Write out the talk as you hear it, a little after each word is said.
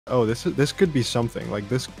oh, this could be something. Like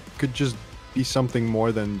this could just be something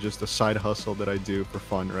more than just a side hustle that I do for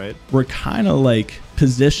fun, right? We're kind of like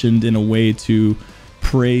positioned in a way to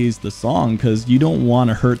praise the song because you don't want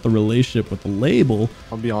to hurt the relationship with the label.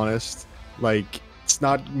 I'll be honest, like it's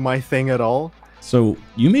not my thing at all. So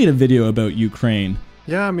you made a video about Ukraine.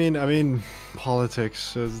 Yeah, I mean,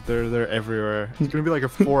 politics they're everywhere. It's gonna be like a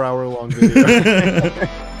 4-hour long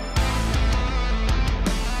video.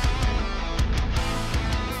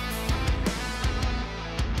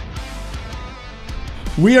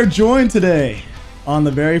 We are joined today on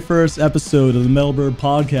the very first episode of the METALBIRB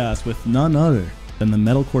Podcast with none other than the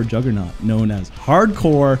metalcore juggernaut known as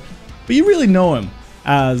Hardcore, but you really know him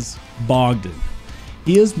as Bogdan.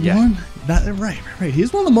 He is right.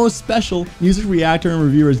 He's one of the most special music reactor and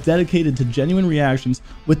reviewers dedicated to genuine reactions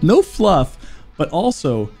with no fluff, but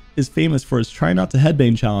also is famous for his Try Not to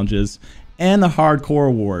Headbang challenges and the Hardcore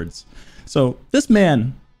Awards. So this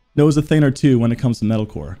man knows a thing or two when it comes to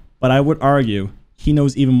metalcore, but I would argue he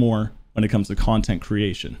knows even more when it comes to content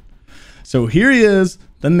creation. So here he is,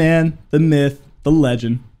 the man, the myth, the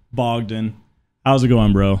legend, Bogdan. How's it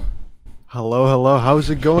going, bro? Hello.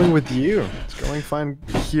 How's it going with you? It's going fine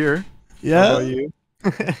here. Yeah. How about you?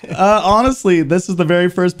 Honestly, this is the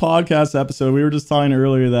very first podcast episode. We were just talking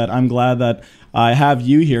earlier that I'm glad that I have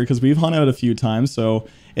you here because we've hung out a few times. So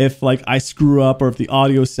if like I screw up or if the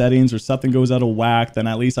audio settings or something goes out of whack, then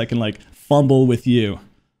at least I can like fumble with you.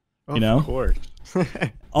 You know? Of course.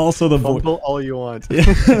 Also the voice. All you want. Yeah,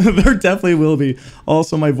 there definitely will be.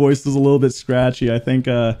 Also, my voice is a little bit scratchy. I think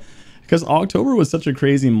because October was such a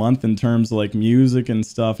crazy month in terms of like music and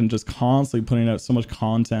stuff, and just constantly putting out so much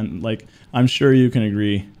content. Like I'm sure you can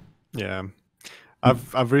agree. Yeah,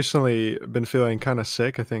 I've recently been feeling kind of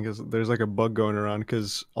sick. I think there's like a bug going around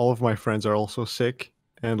because all of my friends are also sick,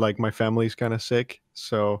 and like my family's kind of sick.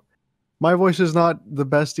 So my voice is not the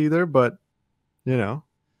best either, but you know.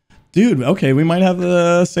 Dude, okay, we might have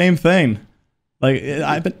the same thing. Like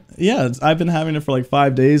I've been having it for like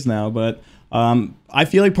 5 days now, but I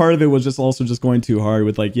feel like part of it was just going too hard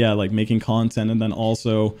with like making content, and then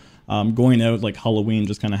also going out. Like Halloween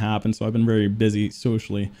just kind of happened, so I've been very busy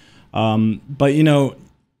socially. But you know,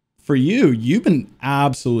 for you've been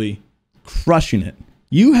absolutely crushing it.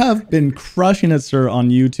 You have been crushing it, sir, on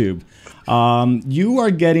YouTube. You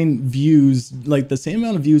are getting views, like the same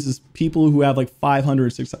amount of views as people who have like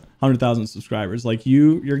 500, 600,000 subscribers. Like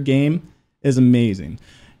your game is amazing.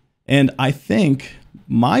 And I think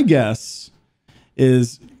my guess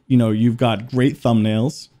is, you know, you've got great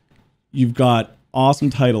thumbnails, you've got awesome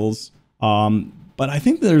titles. But I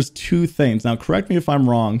think there's two things. Now, correct me if I'm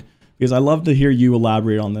wrong, because I love to hear you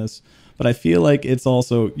elaborate on this, but I feel like it's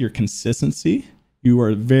also your consistency. You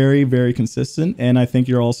are very, very consistent, and I think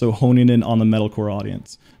you're also honing in on the metalcore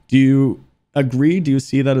audience. Do you agree? Do you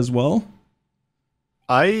see that as well?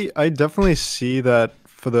 I definitely see that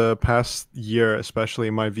for the past year,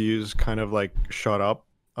 especially my views kind of like shot up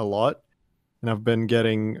a lot, and I've been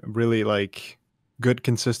getting really like good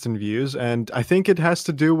consistent views, and I think it has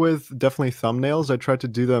to do with definitely thumbnails. I try to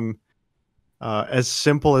do them as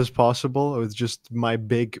simple as possible with just my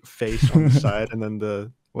big face on the side and then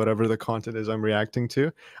the whatever the content is I'm reacting to.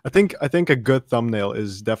 I think a good thumbnail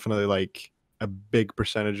is definitely like a big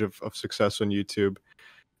percentage of success on YouTube,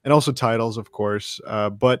 and also titles, of course.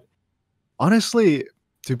 But honestly,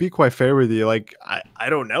 to be quite fair with you, like I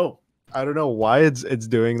don't know why it's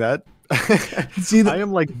doing that. See, I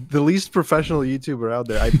am like the least professional YouTuber out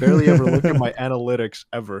there. I barely ever look at my analytics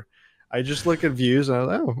ever. I just look at views and I'm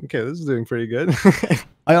like, oh, okay, this is doing pretty good.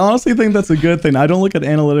 I honestly think that's a good thing. I don't look at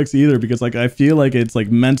analytics either because like I feel like it's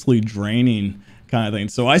like mentally draining kind of thing.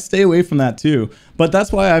 So I stay away from that too. But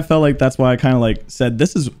that's why I felt like that's why I kind of like said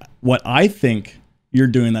this is what I think you're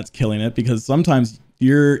doing that's killing it, because sometimes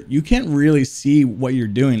you can't really see what you're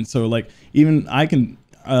doing. So like even I can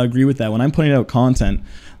agree with that when I'm putting out content.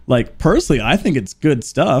 Like personally, I think it's good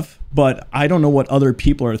stuff, but I don't know what other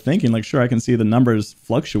people are thinking. Like, sure, I can see the numbers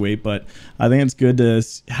fluctuate, but I think it's good to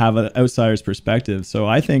have an outsider's perspective. So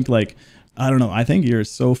I think like, I don't know. I think you're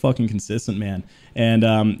so fucking consistent, man. And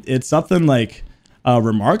it's something like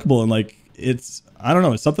remarkable. And like, I don't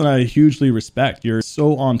know, it's something I hugely respect. You're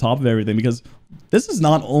so on top of everything because this is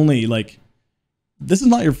not only like, this is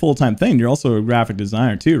not your full-time thing. You're also a graphic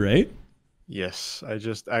designer too, right? Yes, I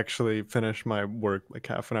just actually finished my work like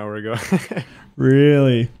half an hour ago.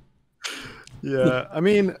 Really? Yeah, I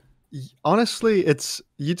mean, honestly,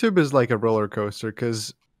 YouTube is like a roller coaster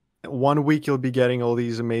because 1 week you'll be getting all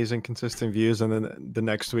these amazing consistent views, and then the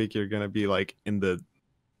next week you're gonna be like in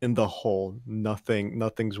the hole.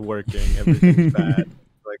 Nothing's working. Everything's bad.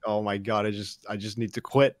 Like, oh my god, I just need to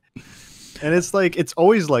quit. And it's like it's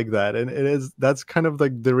always like that, and that's kind of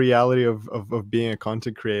like the reality of being a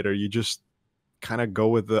content creator. You just kind of go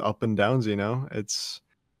with the up and downs, you know. It's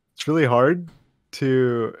really hard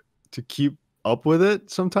to keep up with it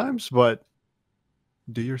sometimes, but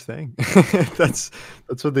do your thing. that's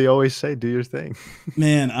that's what they always say, do your thing.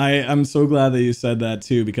 Man, I'm so glad that you said that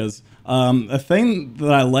too, because a thing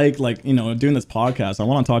that I like, you know, doing this podcast, I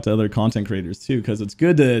want to talk to other content creators too, because it's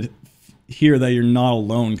good to hear that you're not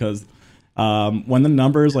alone. Because when the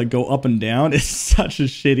numbers like go up and down, it's such a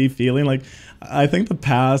shitty feeling. Like I think the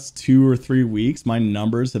past 2 or 3 weeks, my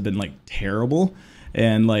numbers have been like terrible,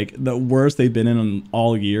 and like the worst they've been in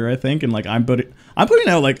all year, I think. And like I'm putting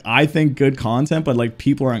out like I think good content, but like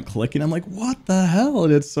people aren't clicking. I'm like, what the hell?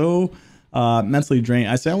 And it's so mentally drained.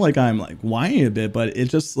 I sound like I'm like whining a bit, but it's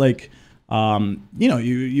just like you know,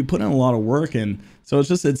 you put in a lot of work, and so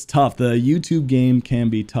it's tough. The YouTube game can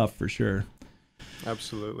be tough for sure.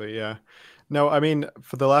 Absolutely, yeah. No, I mean,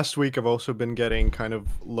 for the last week, I've also been getting kind of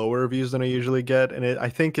lower reviews than I usually get, and I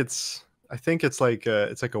think it's like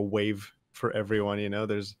a wave for everyone. You know,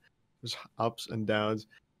 there's ups and downs,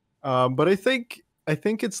 but I think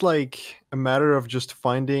it's like a matter of just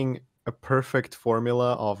finding a perfect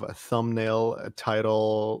formula of a thumbnail, a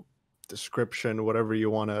title, description, whatever you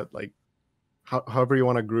want to like, however you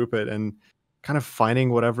want to group it, and kind of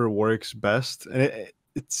finding whatever works best. And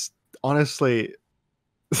it's honestly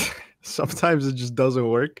sometimes it just doesn't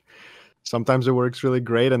work. Sometimes it works really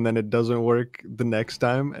great, and then it doesn't work the next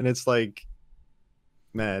time, and it's like,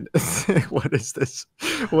 man, what is this?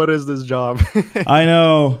 What is this job? I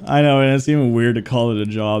know, and it's even weird to call it a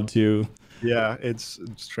job too. Yeah, it's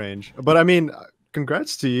strange. But I mean,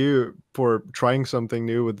 congrats to you for trying something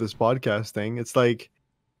new with this podcast thing. It's like,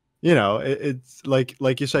 you know, it's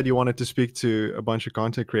like you said, you wanted to speak to a bunch of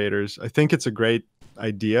content creators. I think it's a great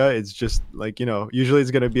idea. It's just like, you know, usually it's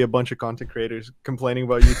going to be a bunch of content creators complaining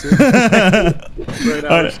about YouTube. Right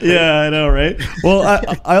now, yeah, I know, right? Well,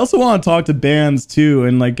 I also want to talk to bands too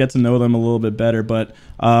and like get to know them a little bit better. But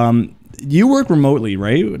you work remotely,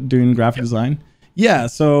 right? Doing graphic design? Yeah,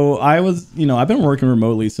 so I've been working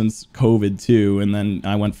remotely since COVID too, and then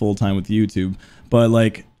I went full time with YouTube. But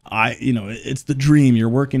like it's the dream. You're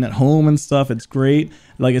working at home and stuff. It's great.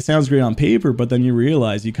 Like it sounds great on paper, but then you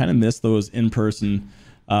realize you kind of miss those in-person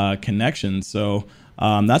connections. So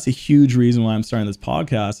that's a huge reason why I'm starting this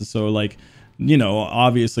podcast. So like, you know,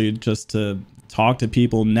 obviously just to talk to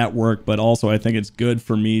people, network, but also I think it's good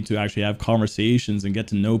for me to actually have conversations and get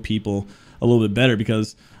to know people a little bit better,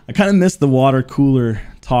 because I kind of miss the water cooler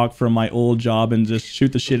talk from my old job and just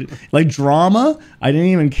shoot the shit. Like drama I didn't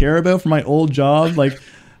even care about from my old job. Like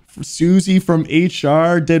Susie from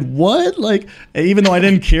HR did what? Like, even though I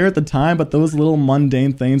didn't care at the time, but those little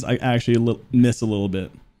mundane things I actually miss a little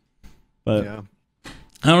bit. But yeah.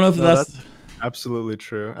 I don't know if that's absolutely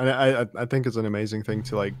true. And I think it's an amazing thing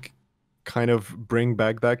to like kind of bring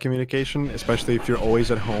back that communication, especially if you're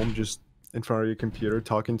always at home, just in front of your computer,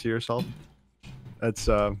 talking to yourself. That's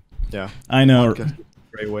yeah. I know.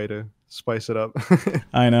 Great way to spice it up.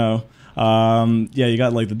 I know. Yeah, you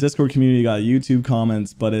got like the Discord community, you got YouTube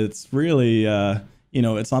comments, but it's really you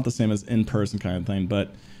know, it's not the same as in-person kind of thing.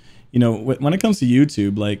 But you know, when it comes to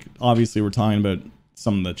YouTube, like obviously we're talking about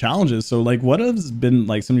some of the challenges. So like, what has been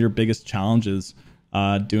like some of your biggest challenges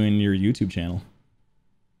doing your YouTube channel?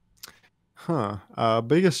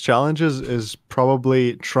 Biggest challenges is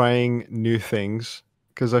probably trying new things,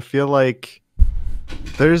 because I feel like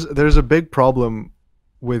there's a big problem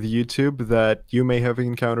with YouTube that you may have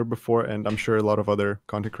encountered before, and I'm sure a lot of other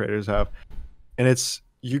content creators have. And it's,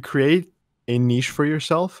 you create a niche for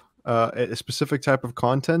yourself, a specific type of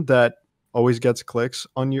content that always gets clicks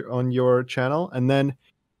on your channel, and then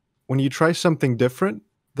when you try something different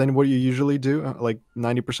than what you usually do, like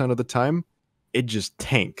 90% of the time, it just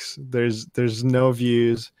tanks. There's no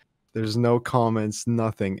views, there's no comments,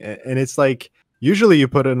 nothing. And it's like, usually you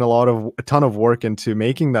put in a ton of work into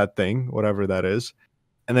making that thing, whatever that is,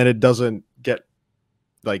 and then it doesn't get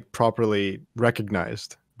like properly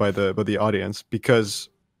recognized by the audience, because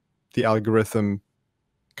the algorithm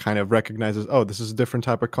kind of recognizes, oh, this is a different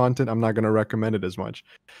type of content, I'm not going to recommend it as much.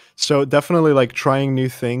 So definitely like trying new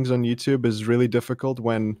things on YouTube is really difficult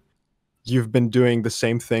when you've been doing the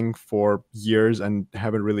same thing for years and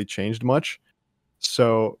haven't really changed much.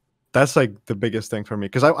 So that's like the biggest thing for me,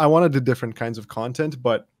 because I want to do different kinds of content,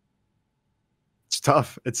 but it's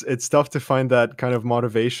tough. It's tough to find that kind of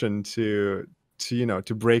motivation to you know,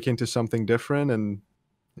 to break into something different. And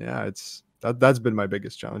yeah, that's been my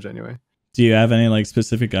biggest challenge anyway. Do you have any like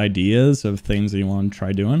specific ideas of things that you want to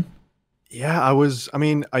try doing? Yeah, I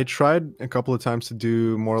mean, I tried a couple of times to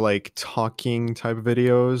do more like talking type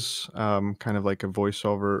videos, kind of like a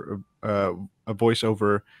voiceover,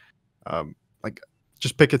 um, like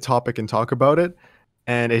just pick a topic and talk about it,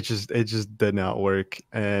 and it just did not work.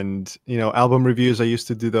 And album reviews, I used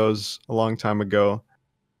to do those a long time ago.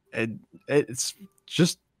 It it's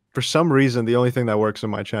just for some reason the only thing that works on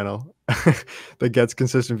my channel that gets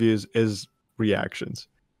consistent views is reactions,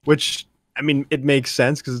 which I mean it makes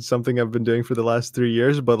sense because it's something I've been doing for the last 3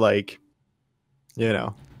 years, but like you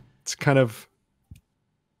know, it's kind of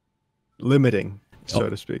limiting, Oh, so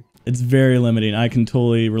to speak. it's very limiting. I can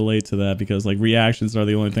totally relate to that because like reactions are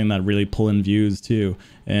the only thing that really pull in views too.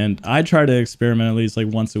 And I try to experiment at least like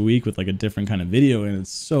once a week with like a different kind of video, and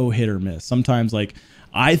it's so hit or miss. Sometimes like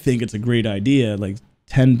I think it's a great idea, like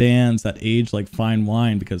 10 bands that age like fine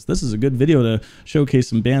wine, because this is a good video to showcase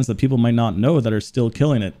some bands that people might not know that are still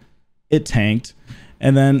killing it. It tanked.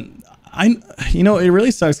 And then it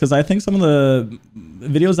really sucks because I think some of the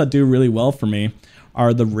videos that do really well for me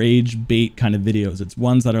are the rage bait kind of videos. It's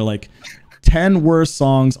ones that are like 10 worst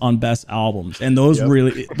songs on best albums. And those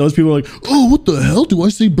those people are like, oh, what the hell? Do I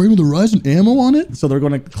say Bring Me the Horizon Ammo on it? So they're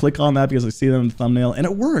going to click on that because they see them in the thumbnail and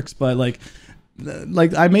it works. But like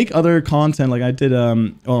I make other content. Like I did,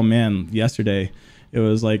 oh man, yesterday it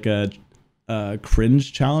was like a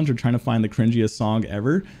cringe challenge or trying to find the cringiest song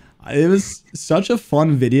ever. It was such a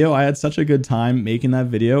fun video. I had such a good time making that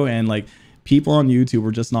video, and like people on YouTube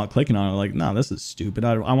were just not clicking on it. Like, no, this is stupid.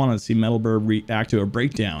 I want to see METALBIRB react to a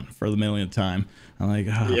breakdown for the millionth time. I'm like,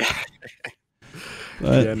 oh. Yeah.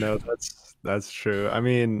 But, Yeah, no, that's true. I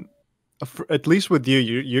mean, at least with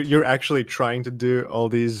you're actually trying to do all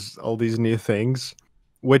these new things,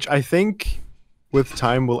 which I think with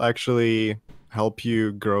time will actually help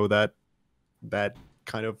you grow that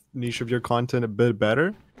kind of niche of your content a bit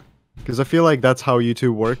better. Because I feel like that's how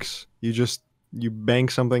YouTube works. You bang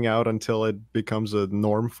something out until it becomes a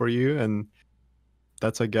norm for you, and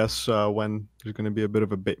that's I guess when there's going to be a bit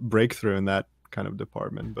of a breakthrough in that kind of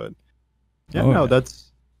department. But yeah, oh, no,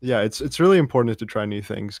 yeah. it's really important to try new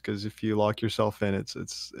things because if you lock yourself in,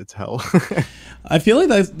 it's hell. I feel like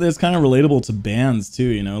that's kind of relatable to bands too.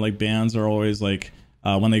 You know, like bands are always like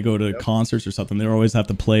when they go to concerts or something, they always have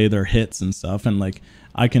to play their hits and stuff. And like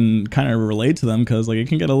I can kind of relate to them because like it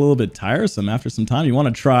can get a little bit tiresome after some time. You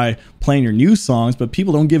want to try playing your new songs, but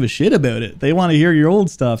people don't give a shit about it. They want to hear your old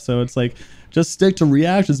stuff. So it's like just stick to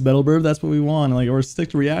reactions, METALBIRB. That's what we want. Like, or stick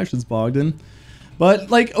to reactions, Bogdan.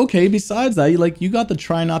 But like, okay, besides that, you got the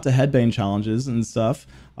try not to headbang challenges and stuff.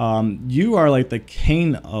 You are like the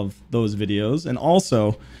king of those videos, and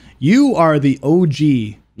also you are the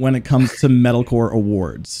OG when it comes to metalcore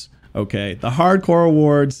awards. Okay, the hardcore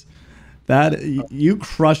awards. That you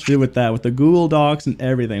crushed it with that, with the Google Docs and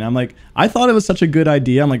everything. I'm like, I thought it was such a good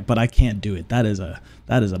idea. I'm like, but I can't do it. That is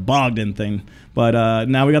a Bogdan thing. But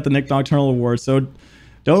now we got the Nick Nocturnal Awards, so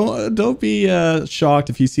don't be shocked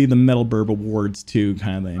if you see the METALBIRB Awards too,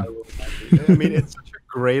 kind of thing. I mean, it's such a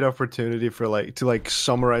great opportunity for to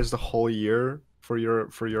summarize the whole year for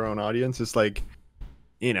your own audience. It's like,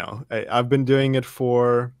 I've been doing it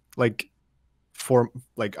for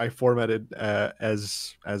I formatted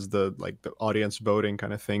as the the audience voting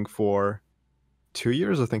kind of thing for 2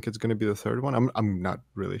 years. I think it's going to be the third one. I'm not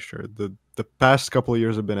really sure. The past couple of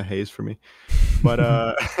years have been a haze for me,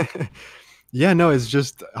 but yeah, no, it's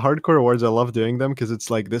just hardcore awards. I love doing them because it's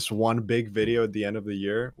like this one big video at the end of the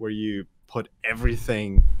year where you put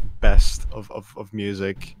everything best of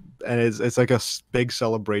music, and it's like a big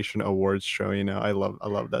celebration awards show. I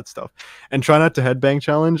love that stuff. And try not to headbang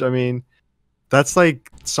challenge. I mean, that's like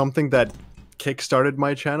something that kickstarted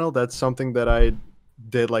my channel. That's something that I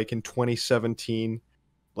did like in 2017.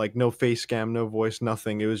 Like no face cam, no voice,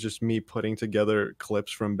 nothing. It was just me putting together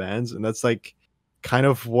clips from bands, and that's like kind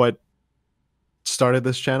of what started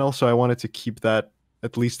this channel. So I wanted to keep that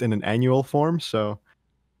at least in an annual form. So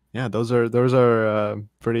yeah, those are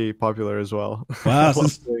pretty popular as well. Wow,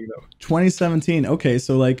 since 2017. Okay,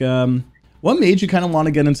 so like what made you kind of want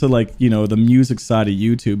to get into like, the music side of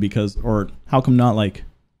YouTube? Because, or how come not like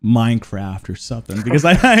Minecraft or something? Because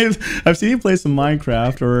I've seen you play some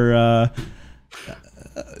Minecraft, or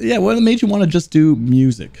yeah, what made you want to just do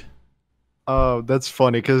music? Oh, that's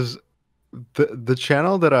funny because the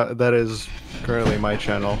channel that is currently my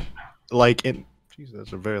channel, like in Jesus,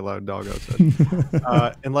 that's a very loud dog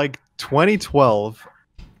outside. In like 2012,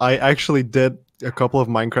 I actually did a couple of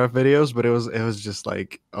Minecraft videos, but it was just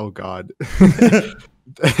like, oh god,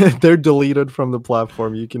 they're deleted from the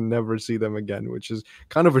platform. You can never see them again, which is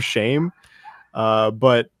kind of a shame.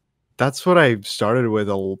 But that's what I started with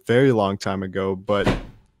a very long time ago. But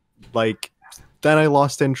like then I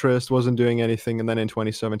lost interest, wasn't doing anything, and then in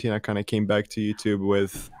 2017 I kind of came back to YouTube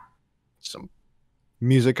with some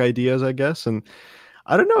music ideas, I guess. And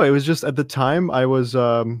I don't know, it was just at the time I was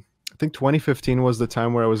I think 2015 was the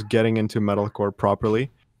time where I was getting into metalcore properly,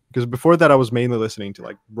 because before that I was mainly listening to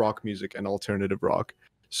like rock music and alternative rock.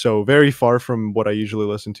 So very far from what I usually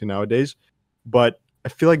listen to nowadays. But I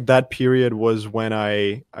feel like that period was when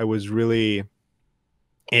I was really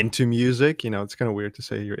into music. You know, it's kind of weird to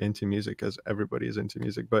say you're into music because everybody is into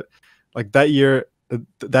music, but like that year,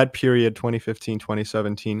 that period, 2015,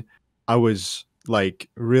 2017, I was like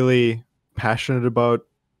really passionate about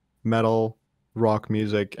metal rock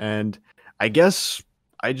music. And I guess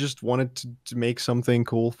I just wanted to make something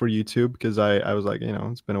cool for YouTube because I was like, you know,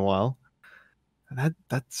 it's been a while. And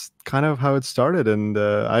that's kind of how it started. And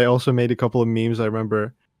I also made a couple of memes, I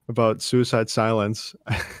remember, about Suicide Silence.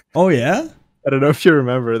 Oh yeah. I don't know if you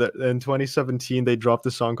remember that in 2017 they dropped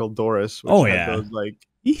a song called Doris, which Oh had yeah. those like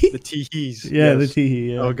the teehees. Yeah, the Yes.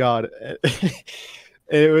 tee. Yeah. Oh god.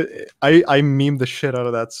 I memed the shit out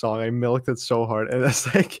of that song. I milked it so hard, and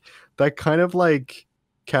that's like that kind of like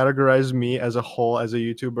categorized me as a whole as a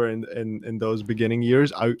YouTuber in those beginning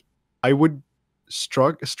years. I would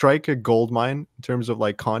strike a gold mine in terms of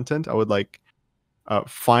like content. I would like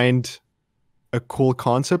find a cool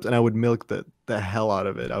concept and I would milk the hell out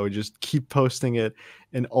of it. I would just keep posting it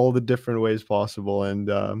in all the different ways possible.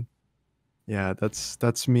 And yeah,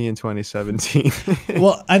 that's me in 2017.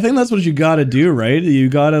 Well, I think that's what you got to do, right? You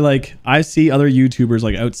got to like, I see other YouTubers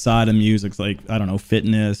like outside of music, like, I don't know,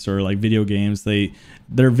 fitness or like video games. Their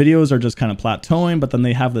videos are just kind of plateauing, but then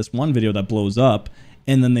they have this one video that blows up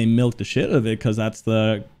and then they milk the shit of it because that's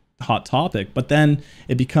the hot topic. But then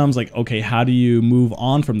it becomes like, okay, how do you move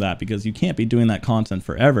on from that? Because you can't be doing that content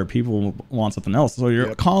forever. People want something else. So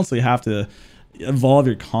you're constantly have to evolve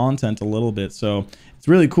your content a little bit. So it's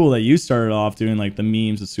really cool that you started off doing like the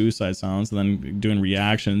memes of Suicide Silence and then doing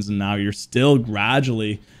reactions, and now you're still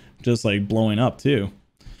gradually just like blowing up too.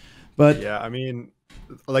 But yeah, I mean,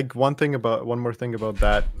 like one more thing about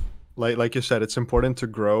that, like you said, it's important to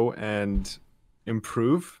grow and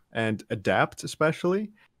improve and adapt, especially.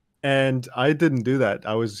 And I didn't do that.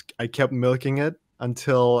 I kept milking it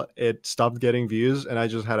until it stopped getting views, and I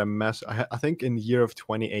just had a mess. I think in the year of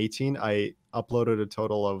 2018, I uploaded a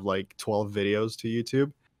total of like 12 videos to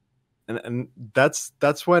YouTube, and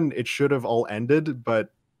that's when it should have all ended.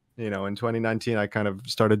 But you know, in 2019, I kind of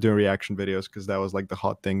started doing reaction videos because that was like the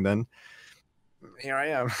hot thing then. Here I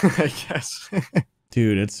am, I guess.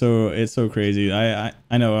 dude, it's so crazy. I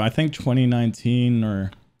know. I think 2019,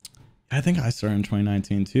 or I think I started in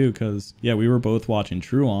 2019 too, because yeah, we were both watching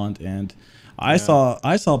Truant, and I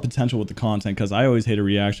saw potential with the content because I always hated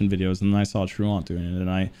reaction videos, and then I saw Truant doing it, and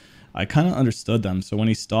I kind of understood them. So when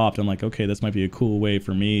he stopped, I'm like, okay, this might be a cool way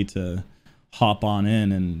for me to hop on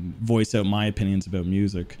in and voice out my opinions about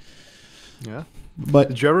music. Yeah. But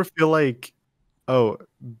did you ever feel like, oh,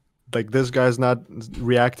 like this guy's not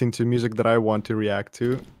reacting to music that I want to react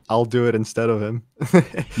to, I'll do it instead of him?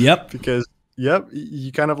 Yep. Because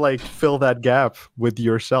you kind of like fill that gap with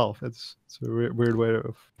yourself. It's a weird way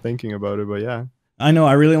of thinking about it, but yeah. I know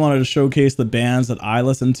I really wanted to showcase the bands that I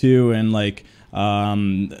listen to and like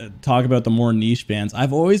talk about the more niche bands.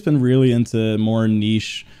 I've always been really into more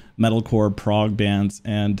niche metalcore prog bands,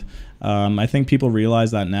 and I think people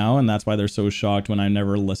realize that now, and that's why they're so shocked when I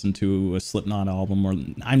never listened to a Slipknot album, or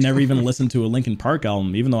I never even listened to a Linkin Park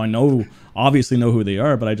album, even though I obviously know who they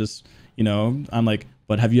are, but I just, you know, I'm like,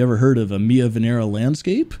 but have you ever heard of a Mia Venera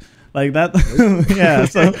Landscape? Like that. Yeah.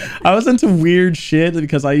 So I was into weird shit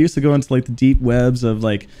because I used to go into like the deep webs of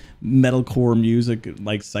like metalcore music,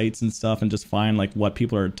 like sites and stuff, and just find like what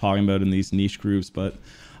people are talking about in these niche groups. But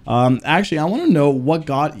actually, I want to know what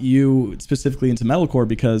got you specifically into metalcore,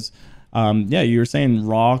 because yeah, you were saying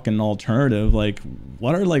rock and alternative. Like,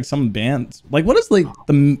 what are like some bands? Like, what is like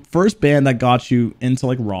the first band that got you into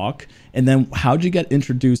like rock, and then how'd you get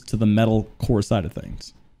introduced to the metalcore side of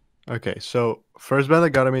things? Okay, so first band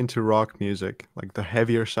that got me into rock music, like the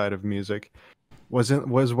heavier side of music, was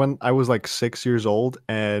when I was like 6 years old,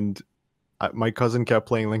 and my cousin kept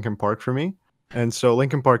playing Linkin Park for me, and so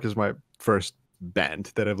Linkin Park is my first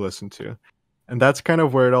band that I've listened to, and that's kind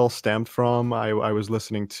of where it all stemmed from. I was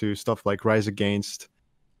listening to stuff like Rise Against.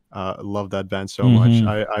 Love that band so much.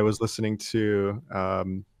 I was listening to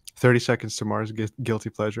 30 Seconds to Mars,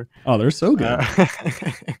 Guilty Pleasure. Oh, they're so good.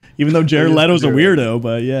 Even though Jared Leto's a weirdo,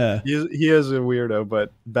 but yeah. He is a weirdo,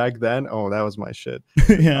 but back then, oh, that was my shit.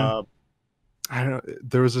 Yeah. I don't know.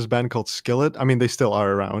 There was this band called Skillet. I mean, they still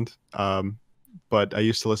are around. But I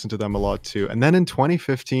used to listen to them a lot too. And then in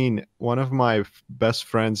 2015, one of my best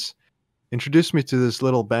friends introduced me to this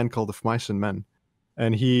little band called the Mice and Men.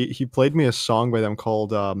 and he played me a song by them called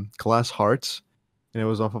Glass Hearts, and it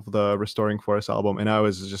was off of the Restoring Forest album, and I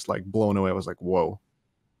was just like blown away. I was like, whoa,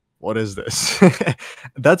 what is this?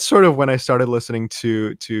 That's sort of when I started listening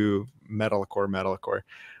to metalcore.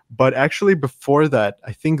 But actually before that,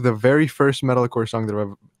 I think the very first metalcore song that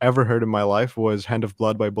I've ever heard in my life was Hand of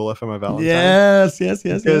Blood by Bullet for My Valentine. Yes.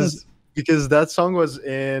 Because that song was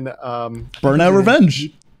in Burnout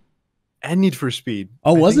Revenge and Need for Speed.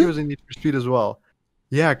 Oh, was it? It was in Need for Speed as well.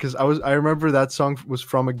 Yeah, because I remember that song was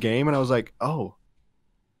from a game, and I was like, oh,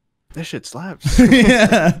 this shit slaps.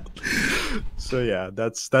 Yeah. So yeah,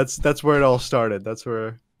 that's where it all started. That's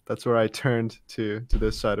where I turned to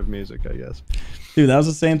this side of music, I guess. Dude, that was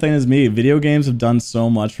the same thing as me. Video games have done so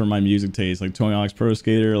much for my music taste, like Tony Hawk's Pro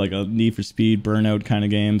Skater, like a Need for Speed, Burnout kind of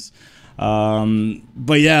games.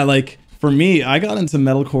 But yeah, like for me, I got into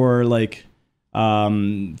metalcore like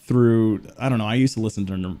through, I don't know, I used to listen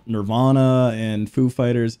to Nirvana and Foo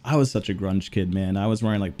Fighters. I was such a grunge kid, man. I was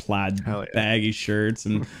wearing like plaid baggy shirts,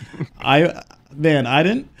 and I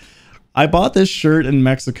bought this shirt in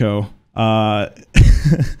Mexico.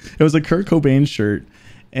 It was a Kurt Cobain shirt,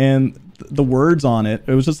 and the words on it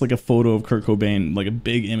was just like a photo of Kurt Cobain, like a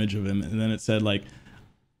big image of him, and then it said like,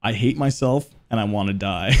 I hate myself and I want to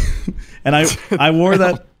die. And I wore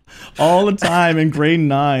that all the time in grade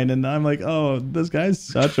 9, and I'm like, oh, this guy's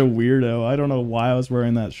such a weirdo. I don't know why I was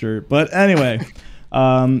wearing that shirt, but anyway,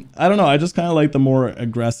 I don't know, I just kind of like the more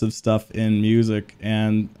aggressive stuff in music.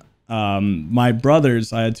 And my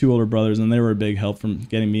brothers, I had 2 older brothers, and they were a big help from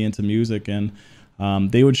getting me into music, and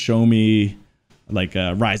they would show me like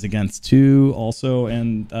Rise Against 2 also,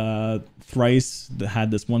 and Thrice that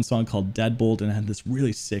had this one song called Deadbolt, and it had this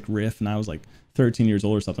really sick riff, and I was like 13 years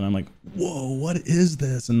old or something. I'm like, whoa, what is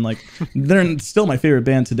this? And like, they're still my favorite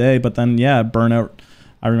band today. But then yeah, Burnout,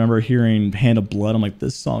 I remember hearing Hand of Blood. I'm like,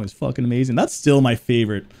 this song is fucking amazing. That's still my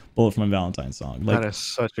favorite Bullet for My Valentine song. Like, that is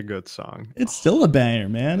such a good song. It's still a banger,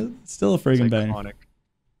 man. It's still a friggin' banger.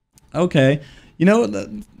 Okay, you know,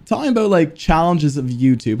 talking about like challenges of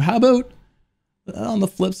YouTube, how about on the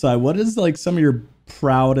flip side, what is like some of your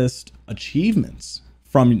proudest achievements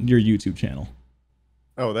from your YouTube channel?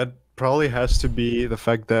 Oh, that probably has to be the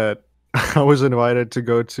fact that I was invited to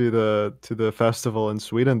go to the festival in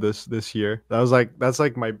Sweden this year. That's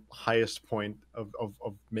like my highest point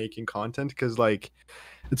of making content, because like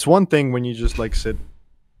it's one thing when you just like sit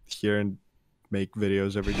here and make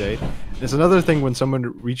videos every day. It's another thing when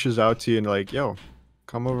someone reaches out to you and like, yo,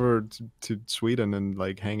 come over to Sweden and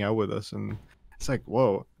like hang out with us. And it's like,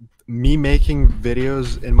 whoa, me making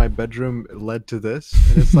videos in my bedroom led to this,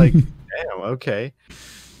 and it's like, damn, okay.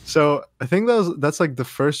 So I think that's like the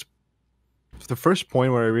first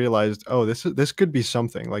point where I realized, oh, this could be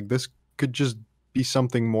something. Like this could just be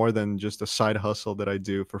something more than just a side hustle that I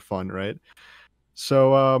do for fun, right?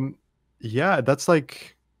 So yeah, that's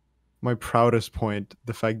like my proudest point,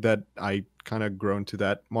 the fact that I kind of grown to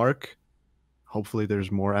that mark. Hopefully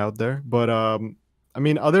there's more out there, but I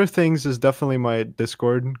mean, other things is definitely my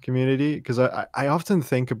Discord community, because I often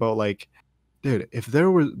think about like, dude, if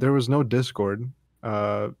there was no Discord,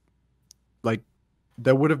 like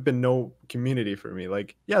there would have been no community for me.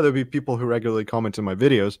 Like, yeah, there'd be people who regularly comment on my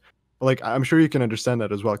videos, but like I'm sure you can understand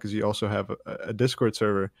that as well, because you also have a Discord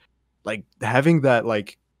server. Like having that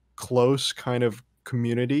like close kind of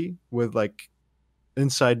community with like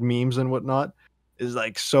inside memes and whatnot is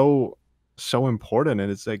like so important, and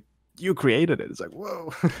it's like, you created it. It's like,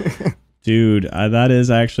 whoa. Dude, that is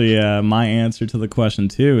actually my answer to the question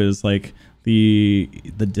too, is like the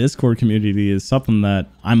Discord community is something that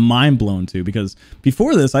I'm mind blown to, because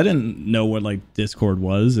before this I didn't know what like Discord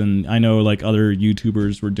was, and I know like other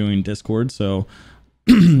YouTubers were doing Discord, so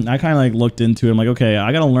I kind of like looked into it. I'm like, okay,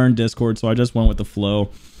 I gotta learn Discord, so I just went with the flow.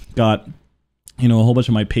 Got, you know, a whole bunch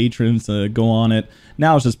of my patrons to go on it.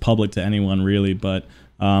 Now it's just public to anyone really, but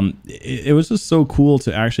it was just so cool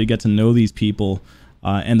to actually get to know these people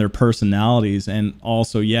and their personalities, and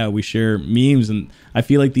also, yeah, we share memes, and I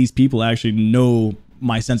feel like these people actually know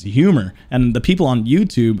my sense of humor, and the people on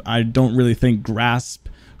YouTube I don't really think grasp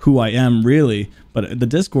who I am really, but the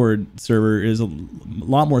Discord server is a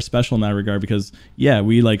lot more special in that regard, because yeah,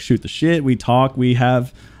 we like shoot the shit, we talk, we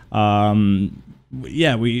have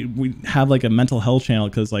yeah, we have like a mental health channel,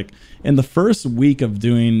 because like in the first week of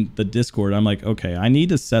doing the Discord, I'm like, okay, I need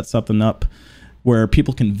to set something up where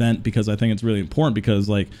people can vent, because I think it's really important, because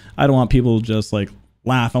like I don't want people just like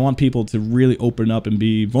laugh. I want people to really open up and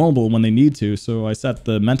be vulnerable when they need to. So I set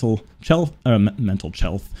the mental health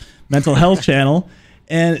channel,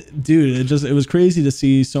 and dude, it was crazy to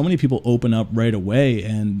see so many people open up right away,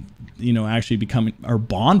 and you know, actually becoming or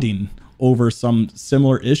bonding over some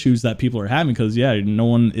similar issues that people are having, because yeah, no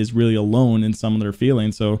one is really alone in some of their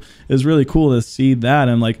feelings. So it's really cool to see that.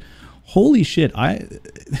 And like, holy shit,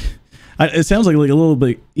 it sounds like a little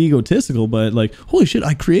bit egotistical, but like, holy shit,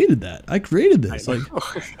 I created that. I created this. Like,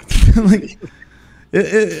 like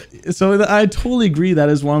so I totally agree. That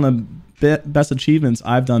is one of the best achievements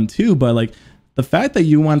I've done too. But like, the fact that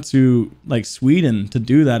you went to like Sweden to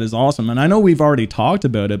do that is awesome. And I know we've already talked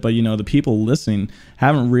about it, but you know, the people listening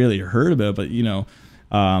haven't really heard about it. But you know,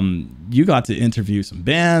 you got to interview some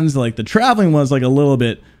bands. Like the traveling was like a little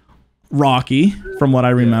bit rocky from what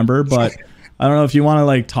I remember, but I don't know if you want to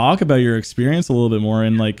like talk about your experience a little bit more.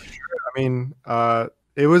 And like, I mean,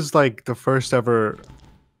 it was like the first ever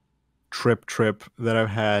trip that I've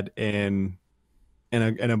had in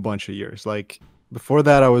a bunch of years. Like before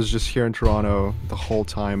that, I was just here in Toronto the whole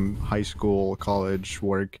time, high school, college,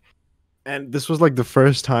 work. And this was like the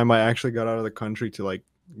first time I actually got out of the country to like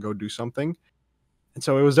go do something. And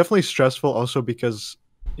so it was definitely stressful also because,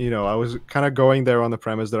 you know, I was kind of going there on the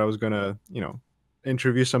premise that I was going to, you know,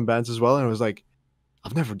 interview some bands as well. And it was like,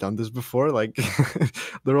 I've never done this before. Like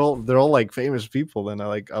they're all like famous people. And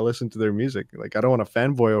I listen to their music. Like I don't want to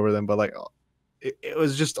fanboy over them, but like it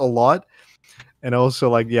was just a lot. And also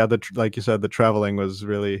like, yeah, like you said, the traveling was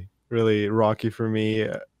really, really rocky for me.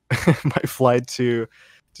 My flight to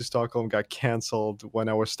Stockholm got canceled when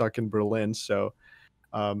I was stuck in Berlin. So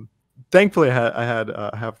thankfully I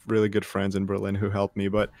have really good friends in Berlin who helped me.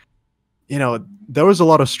 But you know, there was a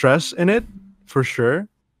lot of stress in it for sure.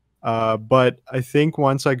 But I think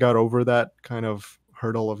once I got over that kind of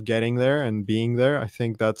hurdle of getting there and being there, I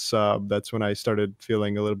think that's when I started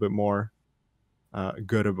feeling a little bit more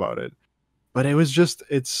good about it. But it was just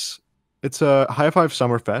it's a High Five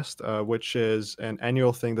Summerfest, which is an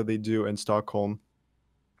annual thing that they do in Stockholm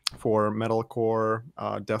for metalcore,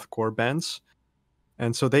 deathcore bands.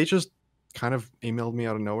 And so they just kind of emailed me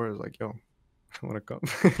out of nowhere. It was like, yo, I want to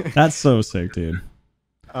come. that's so sick, dude.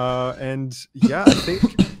 And yeah, I think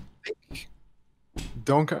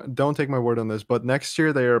don't take my word on this, but next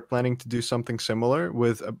year they are planning to do something similar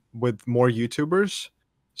with more YouTubers.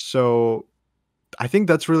 So I think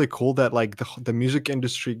that's really cool that like the music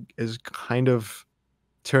industry is kind of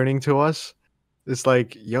turning to us. It's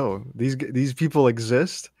like, yo, these people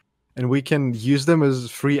exist and we can use them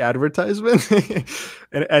as free advertisement.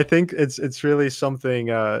 And I think it's really something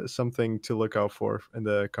to look out for in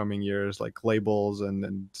the coming years, like labels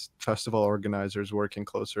and festival organizers working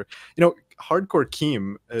closer. You know, Hardcore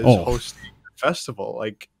Keem is hosting a festival.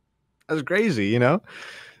 Like that's crazy, you know?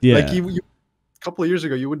 Yeah. Like you a couple of years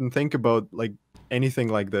ago you wouldn't think about like anything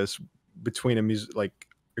like this between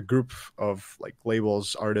a group of like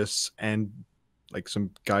labels, artists, and like some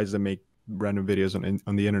guys that make random videos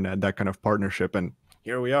on the internet, that kind of partnership. And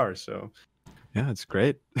here we are. So yeah, it's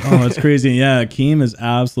great. Oh, it's crazy. Yeah, Keem is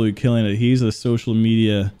absolutely killing it. He's a social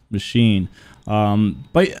media machine.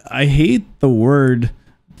 But I hate the word,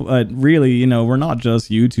 but really, you know, we're not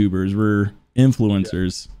just YouTubers, we're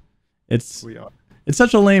influencers. Yeah. It's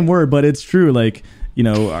such a lame word, but it's true. Like, you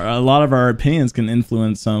know, a lot of our opinions can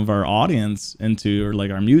influence some of our audience into, or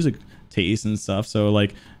like our music taste and stuff. So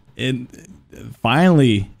like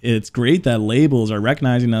finally, it's great that labels are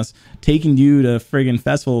recognizing us, taking you to friggin'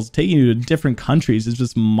 festivals, taking you to different countries. It's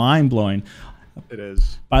just mind blowing. It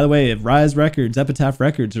is. By the way, if Rise Records, Epitaph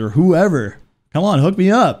Records, or whoever, come on, hook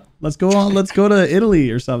me up. Let's go on. Let's go to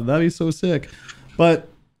Italy or something. That'd be so sick. But,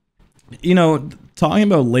 you know, talking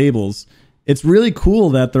about labels, it's really cool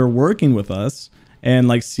that they're working with us and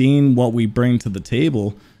like seeing what we bring to the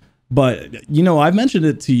table. But, you know, I've mentioned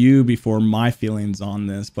it to you before, my feelings on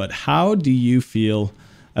this, but how do you feel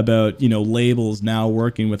about, you know, labels now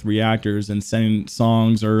working with reactors and sending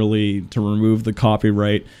songs early to remove the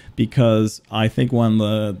copyright? Because I think one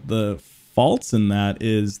of the faults in that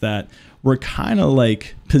is that we're kind of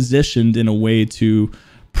like positioned in a way to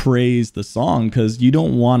praise the song, because you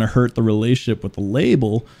don't want to hurt the relationship with the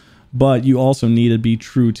label, but you also need to be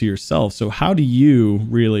true to yourself. So how do you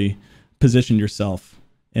really position yourself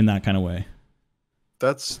in that kind of way?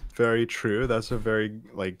 That's very true. That's a very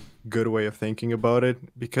like good way of thinking about it,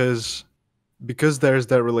 because there's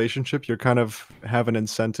that relationship, you're kind of have an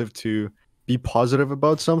incentive to be positive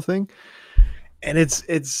about something. And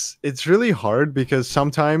it's really hard because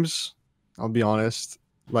sometimes, I'll be honest,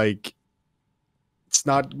 like it's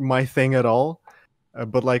not my thing at all.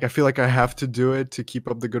 But like I feel like I have to do it to keep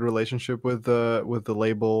up the good relationship with the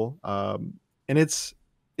label. And it's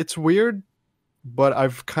weird, but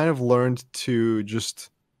I've kind of learned to just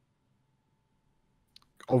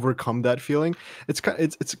overcome that feeling. It's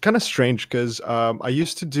kind of strange because I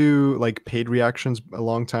used to do like paid reactions a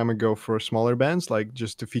long time ago for smaller bands, like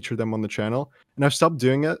just to feature them on the channel, and I've stopped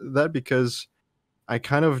doing that because I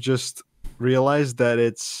kind of just realized that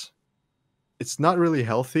it's not really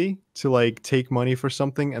healthy to like take money for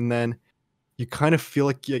something and then you kind of feel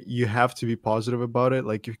like you have to be positive about it.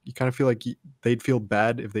 Like you kind of feel like they'd feel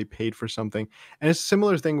bad if they paid for something. And it's a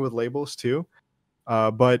similar thing with labels too.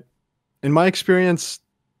 But in my experience,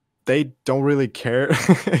 they don't really care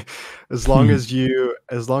as long as you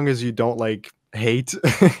don't like hate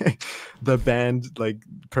the band like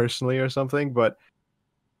personally or something. But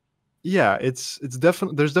yeah, it's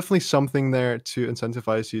definitely, there's definitely something there to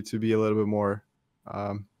incentivize you to be a little bit more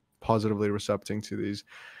positively receptive to these.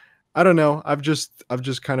 I don't know. I've just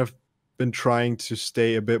kind of been trying to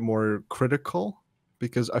stay a bit more critical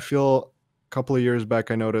because I feel a couple of years back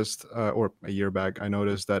I noticed, or a year back I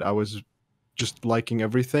noticed that I was just liking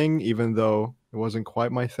everything, even though it wasn't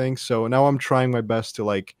quite my thing. So now I'm trying my best to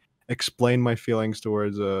like explain my feelings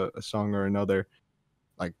towards a song or another,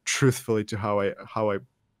 like truthfully to how I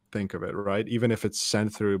think of it, right? Even if it's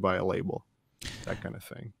sent through by a label. That kind of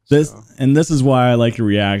thing. This is why I like your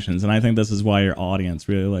reactions, and I think this is why your audience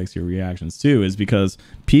really likes your reactions too, is because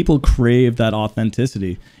people crave that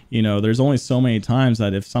authenticity. You know, there's only so many times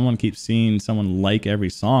that if someone keeps seeing someone like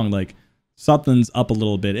every song, like something's up a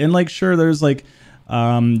little bit. And like, sure, there's like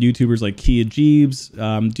YouTubers like Kia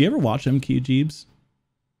Jeebs. Do you ever watch him, Kia Jeebs?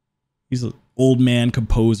 He's an old man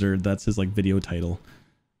composer. That's his like video title.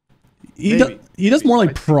 He does more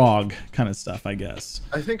like prog kind of stuff, I guess.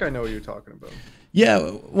 I think I know what you're talking about.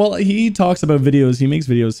 Yeah, well, he talks about videos. He makes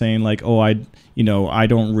videos saying like, "Oh, I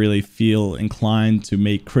don't really feel inclined to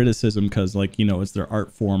make criticism because, like, you know, it's their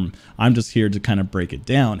art form. I'm just here to kind of break it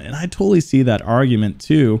down." And I totally see that argument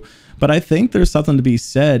too. But I think there's something to be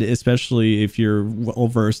said, especially if you're well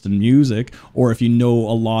versed in music or if you know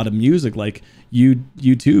a lot of music, like you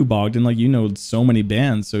too, Bogdan. Like, you know so many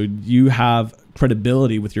bands, so you have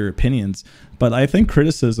credibility with your opinions. But I think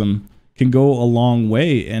criticism can go a long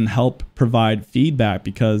way and help provide feedback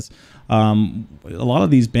because a lot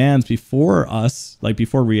of these bands before us, like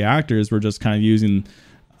before Reactors, were just kind of using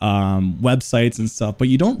websites and stuff, but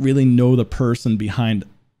you don't really know the person behind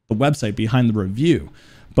the website, behind the review.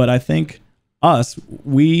 But I think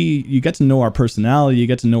you get to know our personality, you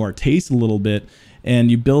get to know our taste a little bit,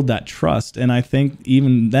 and you build that trust. And I think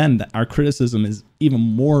even then our criticism is even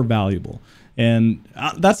more valuable. And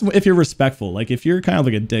that's if you're respectful. Like if you're kind of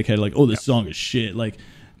like a dickhead, like, oh, this song is shit, like,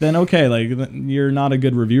 then okay, like you're not a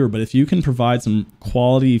good reviewer. But if you can provide some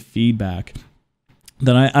quality feedback,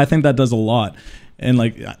 then I think that does a lot. And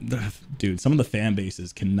like, dude, some of the fan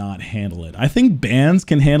bases cannot handle it. I think bands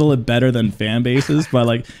can handle it better than fan bases, but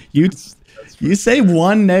like you say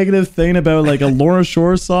one negative thing about like a Lorna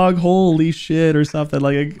Shore song, holy shit, or something,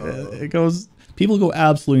 like it goes, people go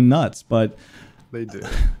absolutely nuts. But they do.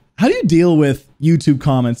 How do you deal with YouTube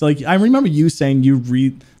comments? Like, I remember you saying you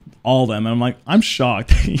read all of them, and I'm like, I'm shocked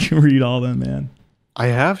that you read all of them, man. I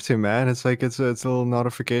have to, man. It's like it's a little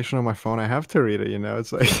notification on my phone. I have to read it, you know.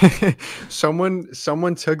 It's like someone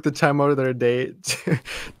took the time out of their day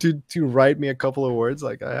to write me a couple of words.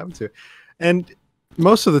 Like, I have to. And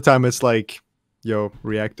most of the time it's like, yo,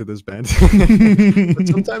 react to this band. But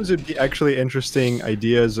sometimes it'd be actually interesting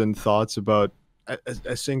ideas and thoughts about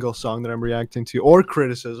a single song that I'm reacting to, or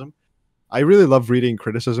criticism. I really love reading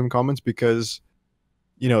criticism comments because,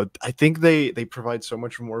 you know, I think they provide so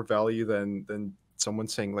much more value than someone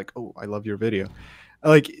saying like, oh, I love your video.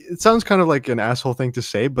 Like, it sounds kind of like an asshole thing to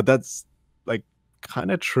say, but that's like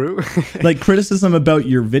kind of true. Like criticism about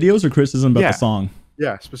your videos or criticism about the song?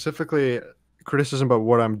 Yeah, specifically criticism about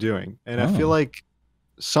what I'm doing. And I feel like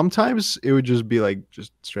sometimes it would just be like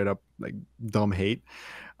just straight up like dumb hate.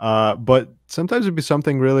 But sometimes it'd be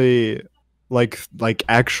something really like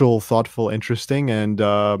actual thoughtful, interesting, and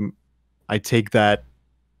I take that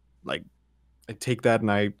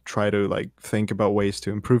and I try to like think about ways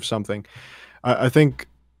to improve something. I think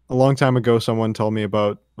a long time ago someone told me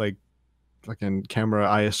about like fucking camera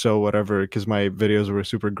ISO whatever because my videos were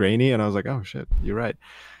super grainy, and I was like, oh shit, you're right.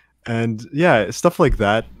 And yeah, stuff like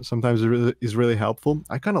that sometimes is really helpful.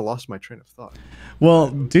 I kind of lost my train of thought. Well,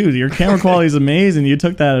 dude, your camera quality is amazing. You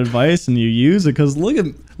took that advice and you use it, because look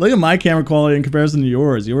at my camera quality in comparison to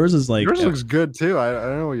yours. Yours is like, yours looks good too. I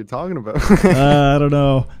don't know what you're talking about. I don't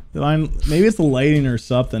know. Maybe it's the lighting or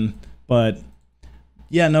something, but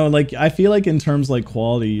yeah, no, like I feel like in terms like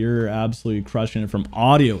quality, you're absolutely crushing it from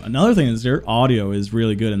audio. Another thing is your audio is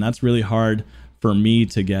really good, and that's really hard for me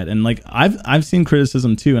to get. And like I've seen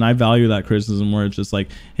criticism too, and I value that criticism where it's just like,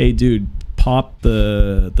 hey dude, pop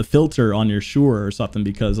the filter on your Shure or something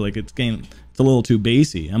because like it's a little too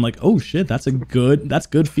bassy. I'm like, oh shit, that's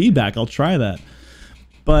good feedback. I'll try that.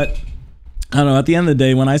 But I don't know, at the end of the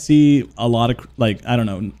day, when I see a lot of like, I don't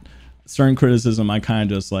know, certain criticism, I kind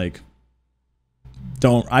of just like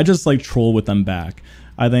I just like troll with them back.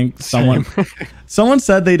 I think someone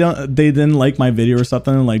said they didn't like my video or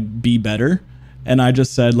something and like be better. And I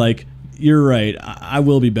just said like, you're right, I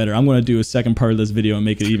will be better. I'm going to do a second part of this video and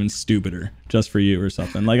make it even stupider just for you or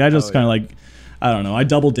something. Like I just kind of like, I don't know, I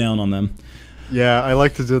double down on them. Yeah, I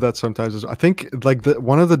like to do that sometimes. I think like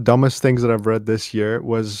one of the dumbest things that I've read this year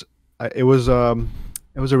was it was a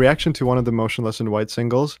reaction to one of the Motionless in White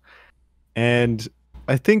singles, and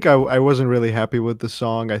I think I wasn't really happy with the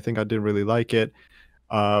song. I think I didn't really like it.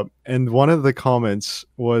 And one of the comments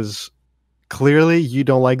was, clearly you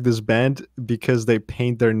don't like this band because they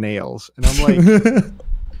paint their nails. And I'm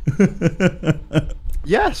like,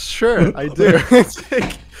 yes, sure, I do. It's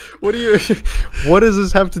like, what does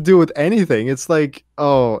this have to do with anything? It's like,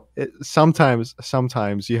 sometimes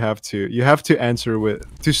you have to answer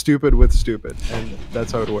to stupid with stupid, and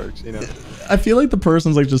that's how it works, you know. I feel like the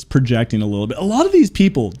person's like just projecting a little bit. A lot of these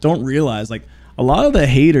people don't realize like a lot of the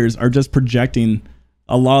haters are just projecting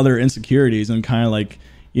a lot of their insecurities and kind of like,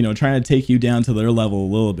 you know, trying to take you down to their level a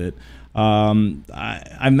little bit.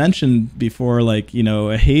 I mentioned before, like, you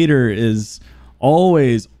know, a hater is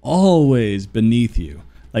always beneath you.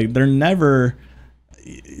 Like they're never.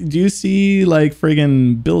 Do you see like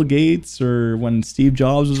friggin' Bill Gates or when Steve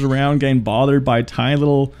Jobs was around getting bothered by tiny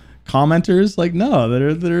little commenters? Like no,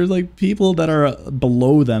 they're like people that are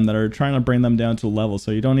below them that are trying to bring them down to a level.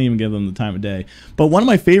 So you don't even give them the time of day. But one of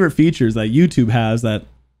my favorite features that YouTube has that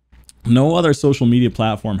no other social media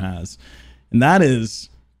platform has, and that is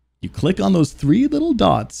you click on those 3 little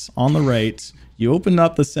dots on the right, you open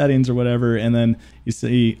up the settings or whatever, and then you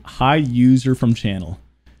say hide user from channel.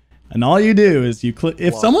 And all you do is you click.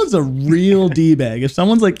 If someone's a real D-bag, if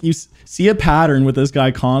someone's like, you see a pattern with this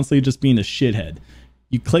guy constantly just being a shithead,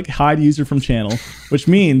 you click hide user from channel, which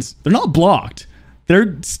means they're not blocked.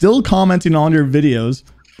 They're still commenting on your videos,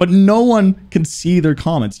 but no one can see their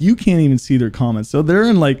comments. You can't even see their comments. So they're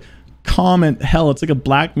in like comment hell. It's like a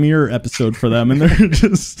Black Mirror episode for them, and they're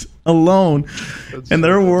just alone in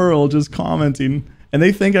their world just commenting. And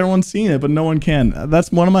they think everyone's seen it, but no one can.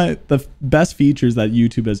 That's one of the best features that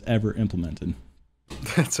YouTube has ever implemented.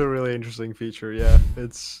 That's a really interesting feature. Yeah,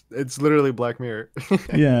 it's literally Black Mirror.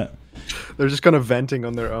 Yeah, they're just kind of venting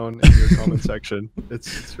on their own in your comment section.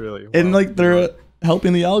 It's really and like they're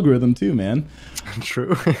helping the algorithm too, man.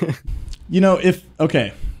 True. You know,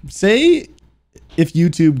 say if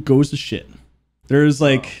YouTube goes to shit, there's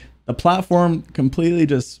like the platform completely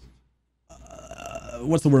just.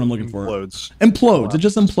 What's the word I'm looking for? Implodes. It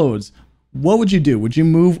just implodes. What would you do? Would you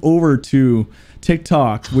move over to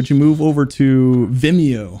TikTok? Would you move over to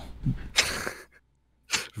Vimeo?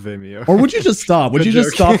 Vimeo. Or would you just stop? Would you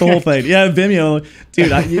just stop the whole thing? Yeah, Vimeo. Dude,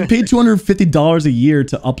 you pay $250 a year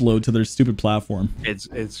to upload to their stupid platform. It's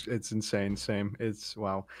insane. Same. It's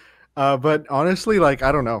wow. But honestly, like,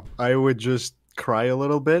 I don't know. I would just cry a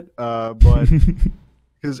little bit. But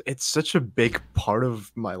because it's such a big part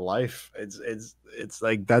of my life. It's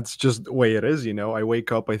like that's just the way it is, you know. I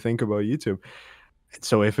wake up, I think about YouTube.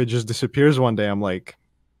 So if it just disappears one day, I'm like,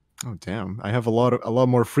 oh damn, I have a lot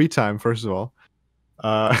more free time, first of all.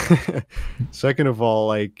 Second of all,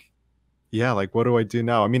 like, yeah, like what do I do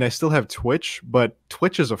now? I mean, I still have Twitch, but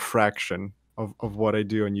Twitch is a fraction of what I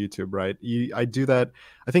do on YouTube, right? I do that.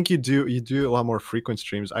 I think you do a lot more frequent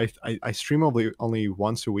streams. I stream only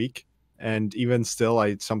once a week. And even still,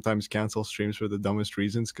 I sometimes cancel streams for the dumbest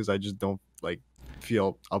reasons because I just don't like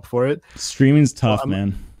feel up for it. Streaming's tough,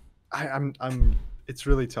 man. It's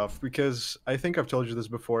really tough because I think I've told you this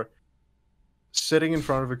before. Sitting in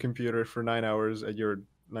front of a computer for 9 hours at your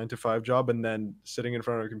 9-to-5 job, and then sitting in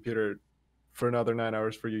front of a computer for another 9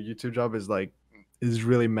 hours for your YouTube job is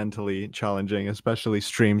really mentally challenging, especially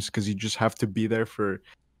streams, because you just have to be there for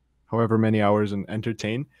however many hours and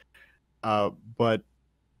entertain. But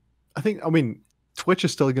I mean, Twitch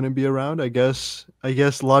is still going to be around, I guess.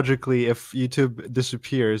 Logically, if YouTube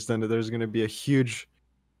disappears, then there's going to be a huge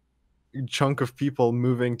chunk of people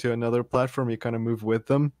moving to another platform. You kind of move with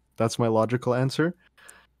them. That's my logical answer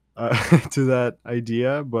to that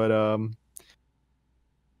idea. But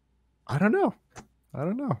I don't know.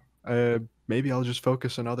 Maybe I'll just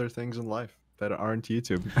focus on other things in life that aren't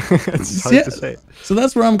YouTube. It's hard to say. So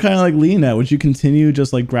that's where I'm kind of like leaning at. Would you continue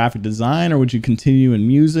just like graphic design, or would you continue in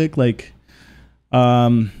music? Like,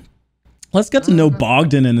 let's get to know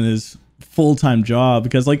Bogdan and his full-time job,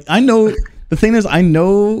 because like I know the thing is I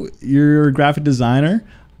know you're a graphic designer,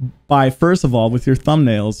 by, first of all, with your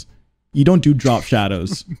thumbnails, you don't do drop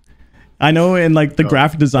shadows. I know in like the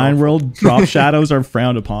graphic design world, drop shadows are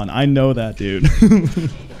frowned upon. I know that, dude. They're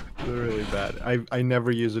really bad. I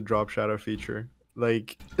never use a drop shadow feature.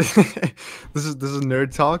 Like this is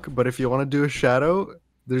nerd talk, but if you want to do a shadow,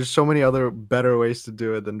 there's so many other better ways to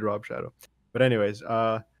do it than drop shadow. But anyways,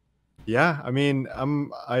 yeah, I mean,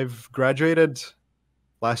 I've graduated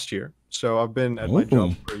last year, so I've been at my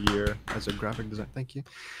job for a year as a graphic designer. Thank you.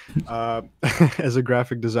 As a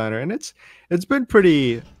graphic designer, and it's been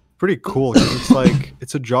pretty cool. It's like